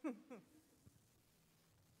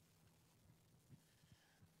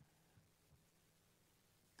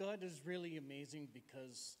 God is really amazing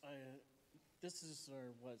because this is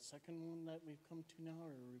our, second one that we've come to now,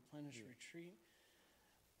 our Replenish Retreat.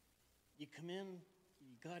 You come in,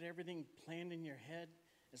 you got everything planned in your head.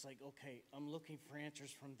 It's like, okay, I'm looking for answers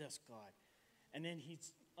from this God. And then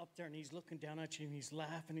he's up there and he's looking down at you and he's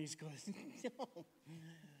laughing. He's going,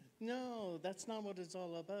 no, that's not what it's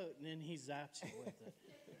all about. And then he zaps you with it.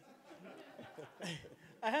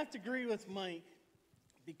 I have to agree with Mike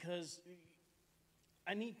because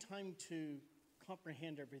I need time to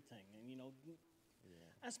comprehend everything. And,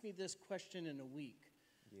 ask me this question in a week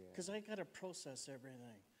because I got to process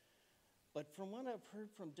everything. But from what I've heard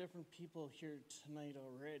from different people here tonight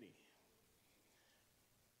already,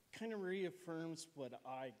 kind of reaffirms what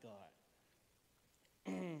I got.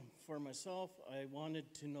 For myself, I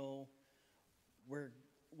wanted to know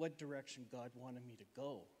what direction God wanted me to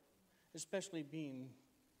go, especially being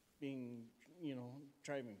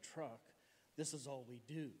driving truck. This is all we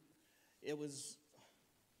do. It was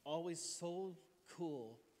always so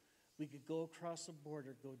cool. We could go across the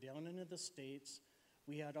border, go down into the States.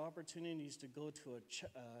 We had opportunities to go to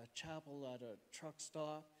a chapel at a truck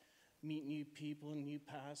stop, meet new people and new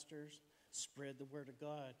pastors, spread the word of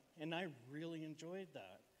God. And I really enjoyed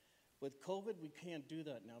that. With COVID, we can't do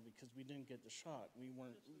that now because we didn't get the shot. We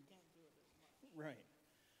weren't. We can't do it as much. Right.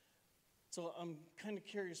 So I'm kind of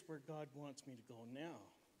curious where God wants me to go now.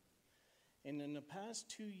 And in the past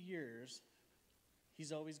 2 years,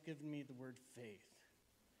 he's always given me the word faith.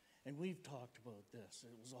 And we've talked about this.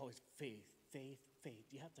 It was always faith, faith, faith.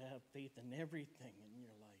 You have to have faith in everything in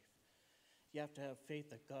your life. You have to have faith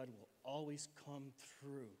that God will always come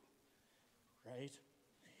through, right?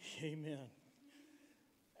 Amen.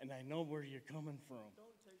 And I know where you're coming from.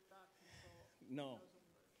 Don't take back control. No.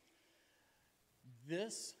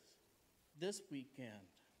 This weekend,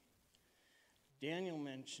 Daniel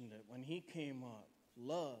mentioned it when he came up.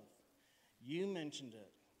 Love. You mentioned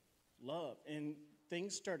it. Love. And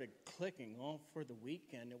things started clicking all for the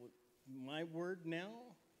weekend. My word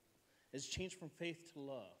now has changed from faith to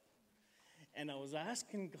love. And I was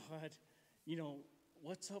asking God,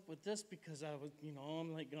 what's up with this? Because I was,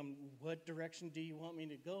 I'm like, what direction do you want me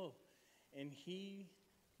to go? And he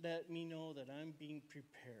let me know that I'm being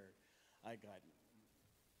prepared. I got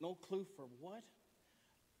no clue for what,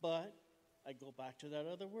 but I go back to that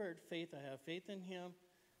other word, faith. I have faith in him.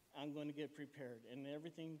 I'm going to get prepared. And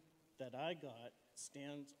everything that I got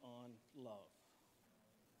stands on love.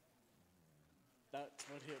 That's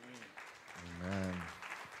what hit me. Amen.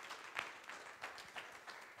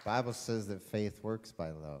 Bible says that faith works by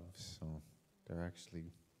love, so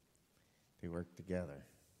they work together.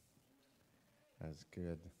 That's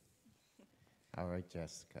good. All right,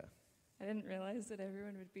 Jessica. I didn't realize that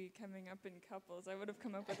everyone would be coming up in couples. I would have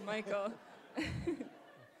come up with Michael.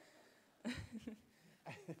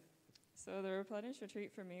 So the Replenish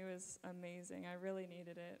Retreat for me was amazing. I really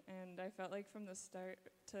needed it. And I felt like from the start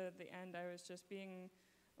to the end, I was just being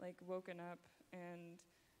woken up and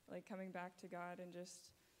coming back to God and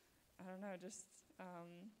just, I don't know,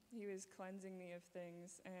 he was cleansing me of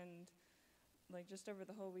things. And just over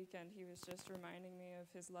the whole weekend, he was just reminding me of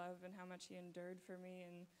his love and how much he endured for me.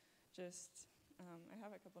 And just, I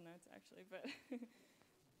have a couple notes actually, but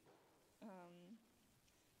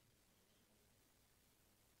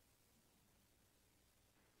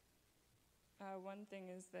one thing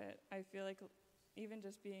is that I feel like even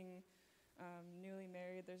just being newly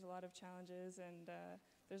married, there's a lot of challenges, and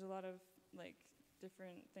there's a lot of like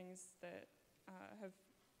different things that have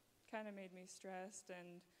kind of made me stressed,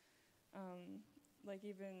 and like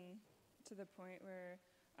even to the point where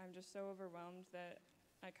I'm just so overwhelmed that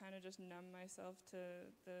I kind of just numb myself to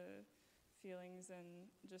the feelings, and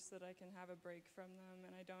just that I can have a break from them,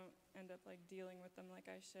 and I don't end up like dealing with them like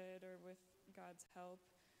I should or with God's help.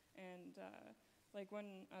 And like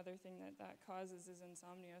one other thing that causes is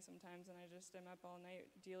insomnia sometimes, and I just am up all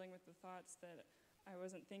night dealing with the thoughts that I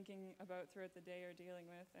wasn't thinking about throughout the day or dealing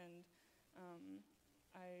with. And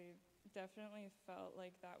I definitely felt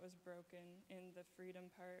like that was broken in the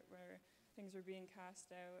freedom part, where things were being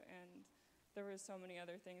cast out, and there was so many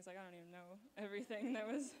other things, like I don't even know everything that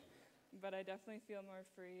was, but I definitely feel more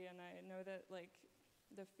free. And I know that like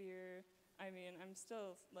the fear, I mean, I'm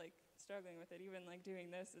still like struggling with it. Even like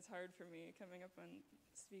doing this is hard for me, coming up and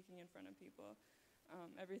speaking in front of people.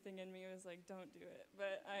 Everything in me was like, don't do it.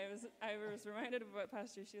 But I was reminded of what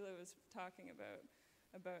Pastor Sheila was talking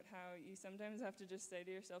about how you sometimes have to just say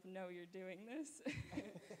to yourself, no, you're doing this.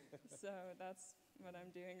 So that's what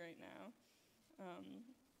I'm doing right now.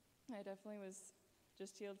 I definitely was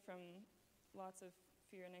just healed from lots of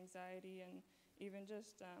fear and anxiety, and even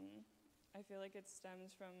just, I feel like it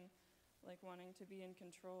stems from like wanting to be in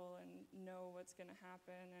control and know what's going to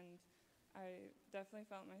happen. And I definitely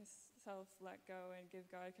felt myself let go and give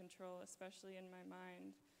God control, especially in my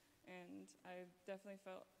mind. And I definitely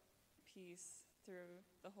felt peace through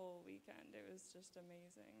the whole weekend. It was just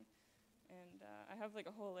amazing. And I have like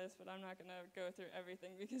a whole list, but I'm not going to go through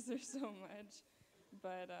everything because there's so much.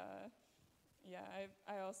 But yeah,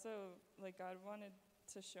 I also, like, God wanted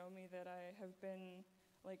to show me that I have been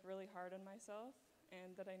like really hard on myself,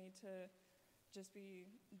 and that I need to just be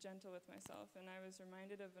gentle with myself. And I was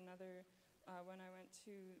reminded of another, when I went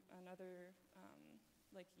to another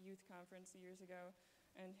like youth conference years ago,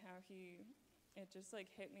 and how it just like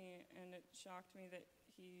hit me, and it shocked me that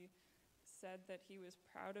he said that he was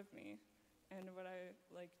proud of me and what I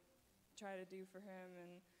like try to do for him.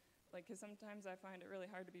 And like, because sometimes I find it really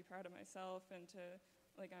hard to be proud of myself, and to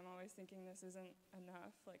like, I'm always thinking this isn't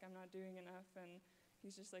enough, like I'm not doing enough. And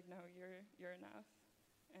he's just like, no, you're enough.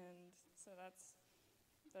 And so that's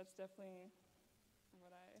definitely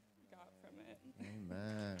what I got from it.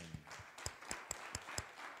 Amen.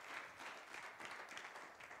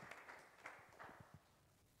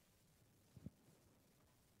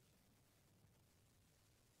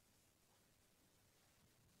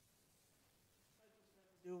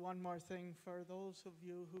 Do one more thing for those of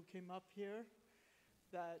you who came up here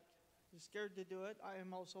that is scared to do it. I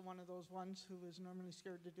am also one of those ones who is normally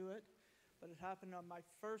scared to do it, but it happened on my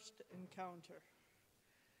first encounter.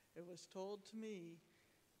 It was told to me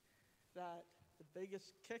that the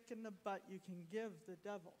biggest kick in the butt you can give the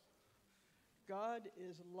devil, God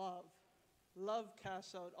is love. Love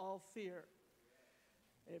casts out all fear.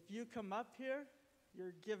 If you come up here,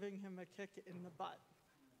 you're giving him a kick in the butt.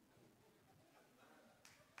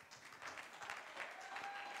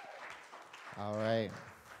 All right.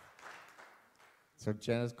 So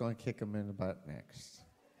Jenna's going to kick him in the butt next.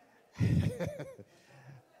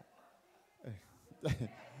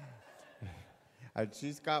 And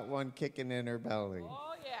she's got one kicking in her belly.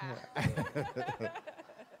 Oh, yeah.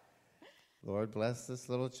 Lord bless this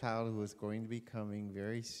little child who is going to be coming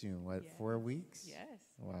very soon. What, Yes. 4 weeks? Yes.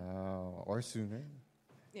 Wow. Or sooner.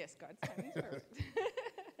 Yes, God's timing is perfect.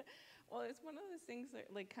 Well, it's one of those things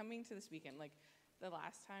that, like, coming to this weekend, like, the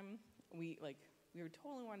last time we were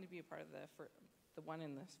totally wanting to be a part of the one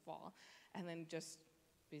in this fall, and then just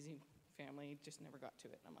busy family, just never got to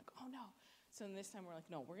it. And I'm like, oh no. So this time we're like,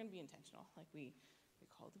 no, we're going to be intentional. Like we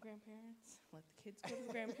called the grandparents, let the kids go to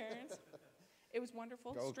the grandparents. It was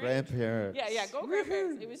wonderful. Go strange. grandparents. Yeah, go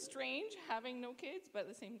grandparents. It was strange having no kids, but at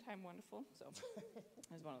the same time wonderful. So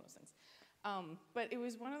it was one of those things. But it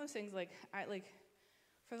was one of those things, like,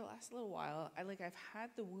 for the last little while, I've had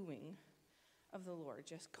the wooing of the Lord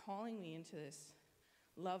just calling me into this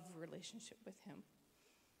love relationship with him.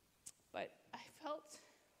 But I felt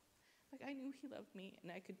like I knew he loved me, and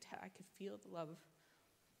I could feel the love,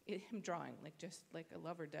 him drawing, like just like a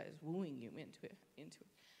lover does, wooing you into it. And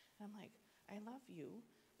I'm like, I love you,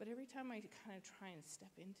 but every time I kind of try and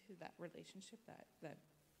step into that relationship, that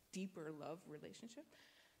deeper love relationship,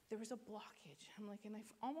 there was a blockage. I'm like, and I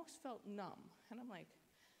almost felt numb, and I'm like,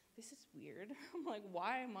 this is weird. I'm like,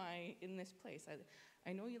 why am I in this place?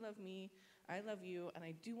 I know you love me, I love you, and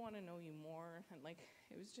I do want to know you more. And like,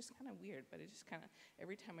 it was just kind of weird, but it just kind of,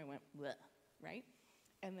 every time I went, bleh, right?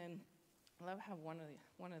 And then I love how one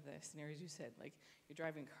of the scenarios you said, like, you're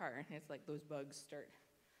driving a car, and it's like those bugs start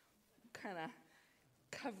kind of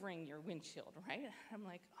covering your windshield, right? I'm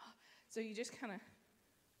like, oh. So you just kind of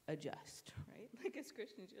adjust, right? Like as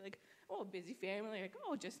Christians, you're like, oh, busy family, like,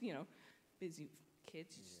 oh, just, busy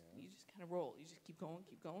kids. You just kind of roll. You just keep going,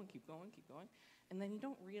 keep going, keep going, keep going. And then you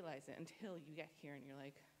don't realize it until you get here and you're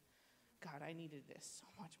like, God, I needed this so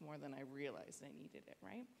much more than I realized I needed it,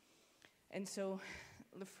 right? And so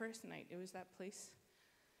the first night, it was that place,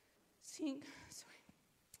 seeing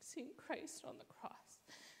Christ on the cross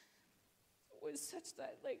was such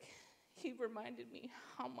that, like, he reminded me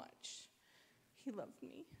how much he loved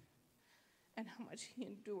me and how much he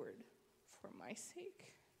endured for my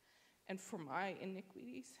sake and for my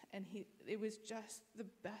iniquities. And it was just the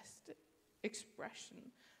best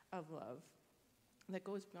expression of love that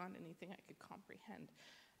goes beyond anything I could comprehend.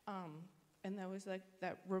 And that was like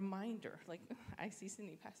that reminder, like I see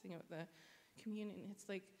Cindy passing out the communion. It's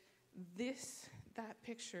like that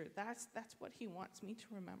picture, that's what he wants me to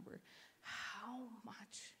remember, how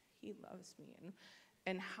much he loves me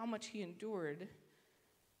and how much he endured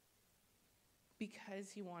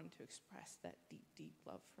because he wanted to express that deep, deep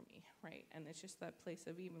love for me, right? And it's just that place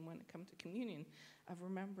of, even when it comes to communion, of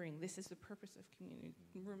remembering this is the purpose of communion,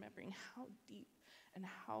 remembering how deep and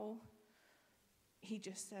how he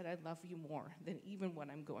just said, I love you more than even what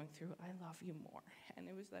I'm going through. I love you more. And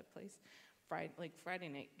it was that place, Friday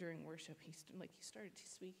night during worship, he started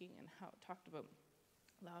speaking and how it talked about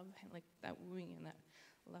love and like that wooing and that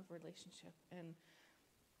love relationship. And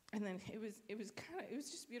then it was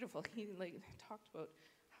just beautiful. He talked about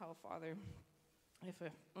how if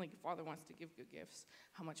a father wants to give good gifts,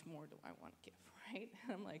 how much more do I want to give, right?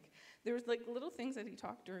 And I'm like, there was like little things that he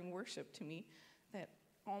talked during worship to me that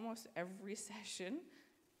almost every session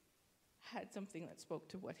had something that spoke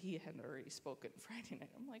to what he had already spoken Friday night.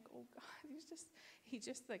 I'm like, oh God, he's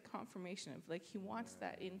just like confirmation of like, he wants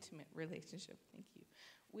that intimate relationship, thank you,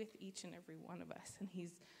 with each and every one of us. And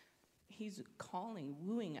he's calling,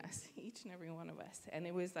 wooing us, each and every one of us. And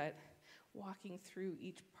it was that walking through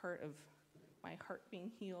each part of my heart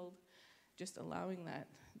being healed, just allowing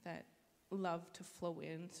that love to flow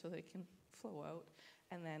in so they can flow out.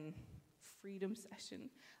 And then freedom session,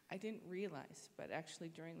 I didn't realize, but actually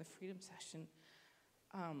during the freedom session,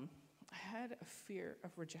 I had a fear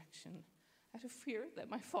of rejection. I had a fear that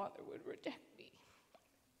my father would reject me.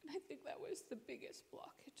 And I think that was the biggest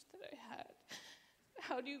blockage that I had.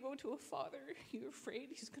 How do you go to a father? You're afraid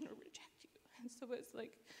he's going to reject you. And so it's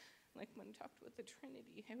like when we talked about the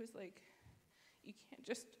Trinity, it was like, you can't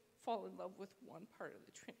just fall in love with one part of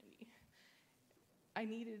the Trinity. I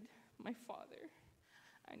needed my Father.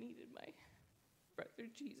 I needed my brother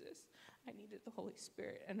Jesus. I needed the Holy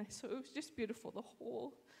Spirit. And so it was just beautiful,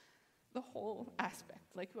 the whole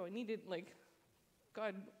aspect. I needed,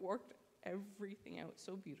 God worked everything out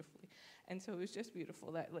so beautifully. And so it was just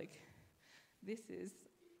beautiful that, this is,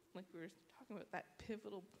 we were talking about, that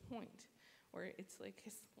pivotal point where it's like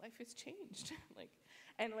his life has changed.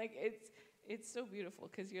 It's so beautiful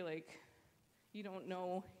because you're you don't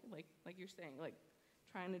know, like you're saying,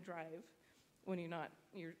 trying to drive when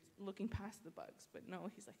you're looking past the bugs. But no,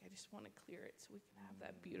 he's like, I just want to clear it so we can have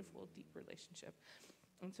that beautiful, deep relationship.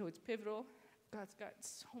 And so it's pivotal. God's got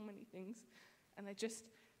so many things. And I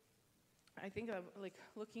think of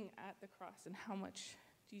looking at the cross and how much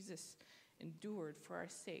Jesus endured for our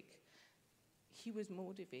sake. He was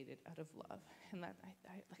motivated out of love. And that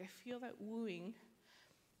I feel that wooing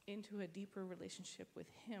into a deeper relationship with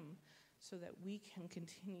him so that we can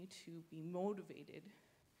continue to be motivated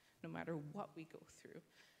no matter what we go through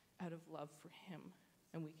out of love for him.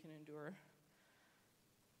 And we can endure.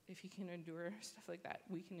 If he can endure stuff like that,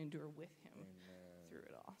 we can endure with him through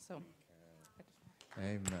it all. So,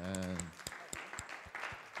 Amen.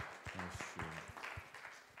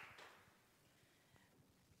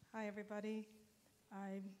 Hi, everybody.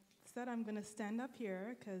 I said I'm going to stand up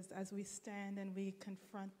here because as we stand and we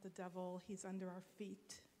confront the devil, he's under our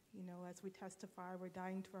feet. As we testify, we're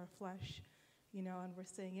dying to our flesh, and we're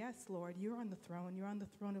saying, yes, Lord, you're on the throne. You're on the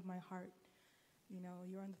throne of my heart.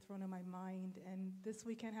 You're on the throne of my mind. And this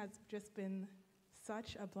weekend has just been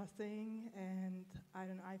such a blessing. And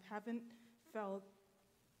I haven't felt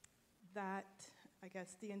that,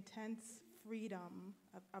 the intense freedom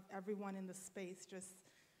of everyone in the space just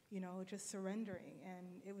surrendering.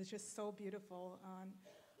 And it was just so beautiful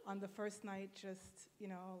on the first night,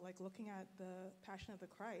 looking at the Passion of the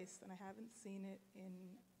Christ. And I haven't seen it in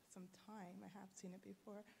some time. I have seen it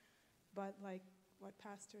before. But what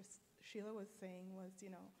Pastor Sheila was saying was,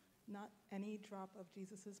 not any drop of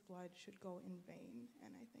Jesus' blood should go in vain.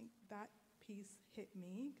 And I think that piece hit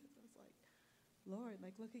me because I was like, Lord,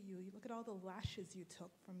 like, look at you. Look at all the lashes you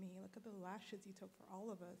took for me. Look at the lashes you took for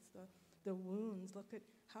all of us, the wounds. Look at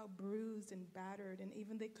how bruised and battered, and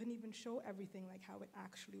even they couldn't even show everything like how it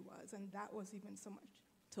actually was. And that was even so much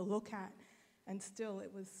to look at, and still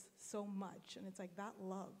it was so much. And it's like that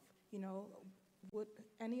love, you know, would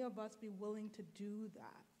any of us be willing to do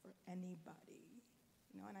that for anybody?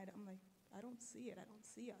 You know, and I'm like, I don't see it. I don't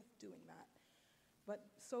see us doing that. But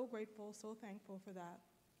so grateful, so thankful for that.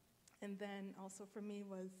 And then also for me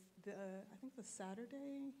was I think the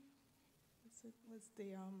Saturday, was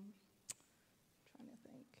the, I'm trying to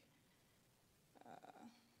think,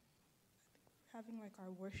 having like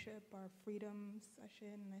our worship, our freedom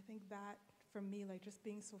session. And I think that for me, like just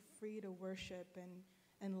being so free to worship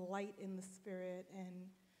and light in the spirit and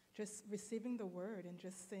just receiving the word and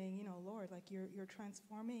just saying, you know, Lord, like you're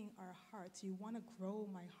transforming our hearts. You want to grow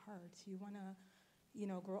my heart. You want to, you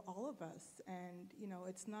know, grow all of us. And, you know,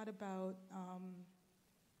 it's not about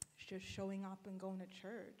just showing up and going to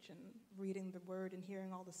church and reading the word and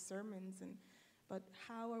hearing all the sermons, but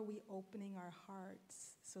how are we opening our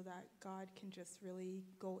hearts so that God can just really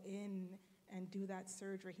go in and do that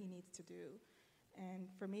surgery he needs to do. And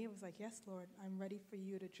for me, it was like, yes, Lord, I'm ready for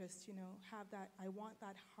you to just, you know, have that. I want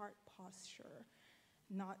that heart posture,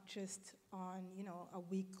 not just on, you know, a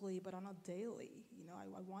weekly, but on a daily. You know,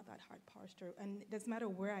 I want that heart posture. And it doesn't matter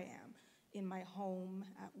where I am, in my home,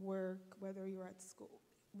 at work, whether you're at school,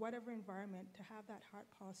 whatever environment, to have that heart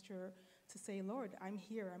posture to say, Lord, I'm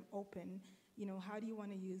here, I'm open. You know, how do you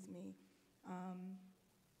want to use me?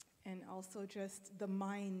 And also just the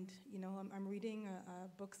mind. You know, I'm reading a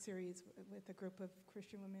book series with a group of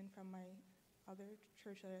Christian women from my other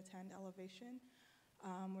church that I attend, Elevation.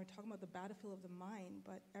 We're talking about the battlefield of the mind,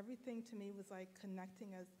 but everything to me was like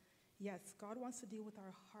connecting as, yes, God wants to deal with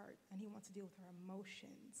our heart, and he wants to deal with our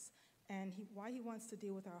emotions. And why he wants to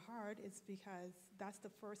deal with our heart is because that's the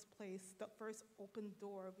first place, the first open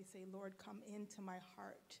door. We say, Lord, come into my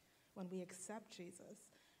heart when we accept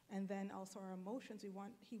Jesus. And then also our emotions,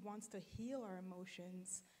 he wants to heal our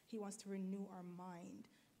emotions. He wants to renew our mind.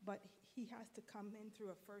 But he has to come in through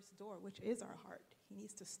a first door, which is our heart. He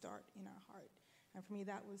needs to start in our heart. And for me,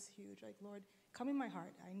 that was huge. Like, Lord, come in my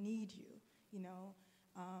heart. I need you, you know.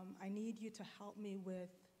 I need you to help me with,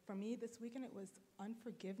 for me this weekend, it was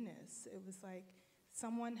unforgiveness. It was like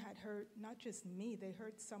someone had hurt, not just me, they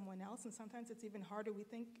hurt someone else. And sometimes it's even harder. We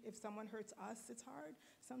think if someone hurts us, it's hard.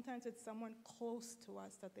 Sometimes it's someone close to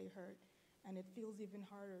us that they hurt. And it feels even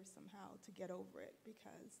harder somehow to get over it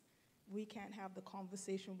because we can't have the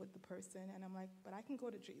conversation with the person. And I'm like, but I can go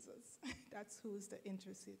to Jesus. That's who's the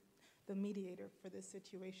intercede, the mediator for this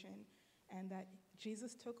situation. And that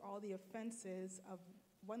Jesus took all the offenses of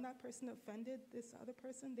when that person offended this other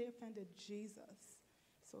person, they offended Jesus.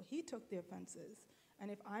 So he took the offenses. And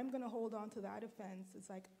if I'm going to hold on to that offense, it's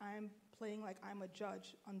like I'm playing like I'm a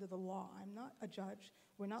judge under the law. I'm not a judge.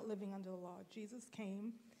 We're not living under the law. Jesus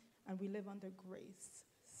came, and we live under grace.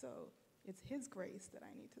 So it's his grace that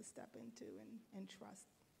I need to step into and trust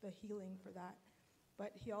the healing for that.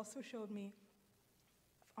 But he also showed me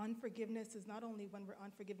unforgiveness is not only when we're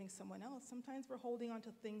unforgiving someone else. Sometimes we're holding on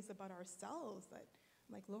to things about ourselves that,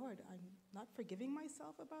 like, Lord, I'm not forgiving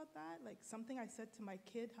myself about that. Like something I said to my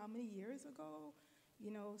kid how many years ago? You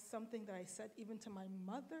know, something that I said even to my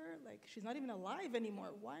mother, like she's not even alive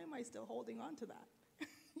anymore. Why am I still holding on to that?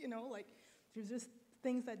 You know, like there's just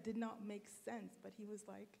things that did not make sense, but he was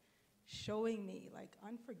like showing me like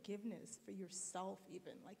unforgiveness for yourself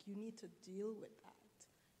even, like you need to deal with that.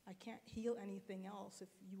 I can't heal anything else if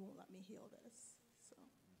you won't let me heal this, so.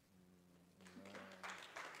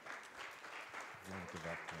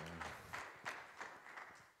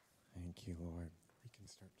 Thank you, Lord. We can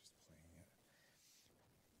start just playing it.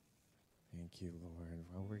 Thank you, Lord.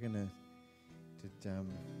 Well, we're going to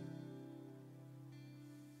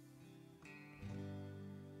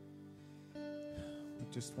we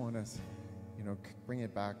just want to, you know, bring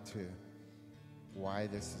it back to why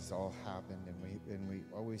this has all happened, and we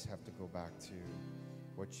always have to go back to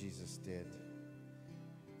what Jesus did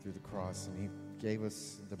through the cross. And he gave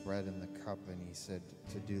us the bread and the cup, and he said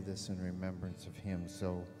to do this in remembrance of him.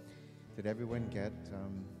 So did everyone get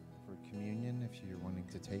for communion? If you're wanting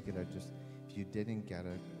to take it, if you didn't get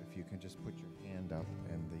it, if you can just put your hand up,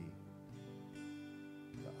 and the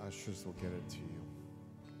ushers will get it to you.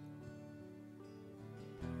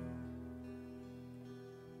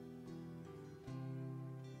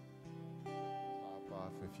 Top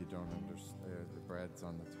off if you don't understand. The bread's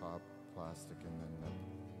on the top, plastic, and then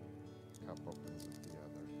the cup opens at the other.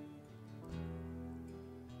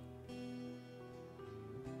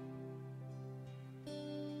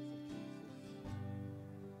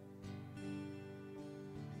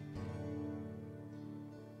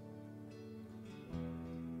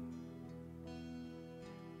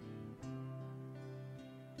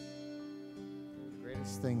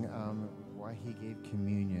 next thing, why he gave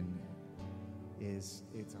communion is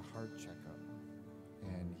it's a heart checkup.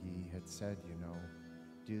 And he had said,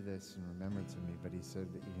 do this and remember to me. But he said,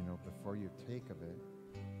 before you take of it,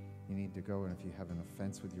 you need to go, and if you have an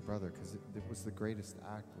offense with your brother, because it was the greatest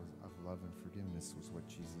act of love and forgiveness was what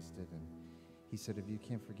Jesus did. And he said, if you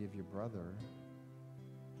can't forgive your brother,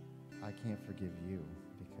 I can't forgive you,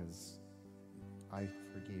 because I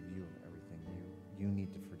forgave you of everything. You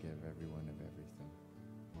need to forgive everyone of everything.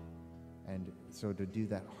 And so to do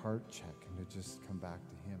that heart check and to just come back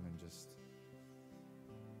to him and just,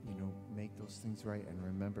 make those things right and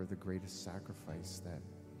remember the greatest sacrifice, that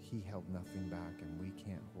he held nothing back and we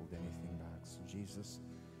can't hold anything back. So Jesus,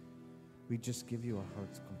 we just give you our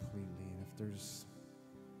hearts completely. And if there's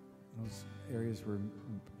those areas where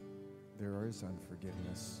there is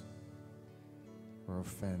unforgiveness or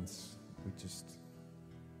offense,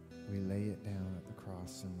 we lay it down at the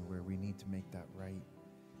cross, and where we need to make that right,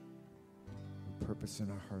 we purpose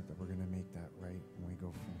in our heart that we're going to make that right when we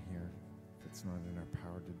go from here. If it's not in our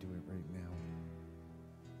power to do it right now.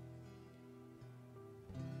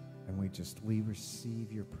 And we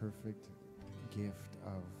receive your perfect gift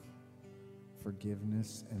of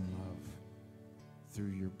forgiveness and love through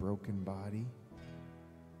your broken body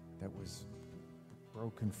that was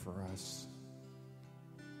broken for us.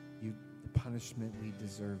 The punishment we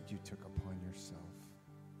deserved, you took upon yourself.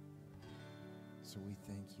 So we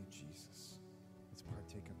thank you, Jesus. Let's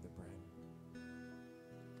partake of the bread.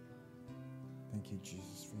 Thank you,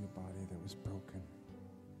 Jesus, for your body that was broken.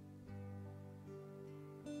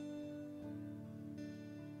 Thank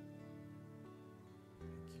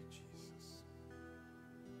you, Jesus.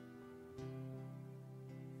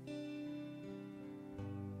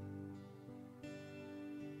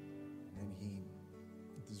 And he,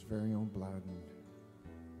 with his very own blood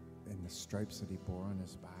and the stripes that he bore on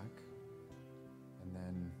his back, and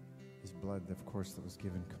then his blood, of course, that was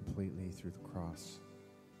given completely through the cross.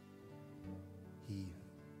 He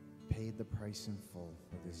paid the price in full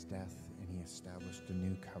with his death, and he established a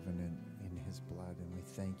new covenant in his blood. And we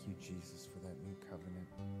thank you, Jesus, for that new covenant.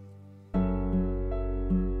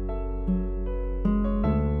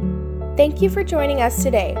 Thank you for joining us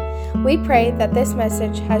today. We pray that this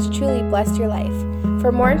message has truly blessed your life.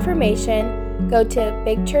 For more information, go to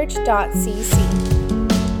bigchurch.cc.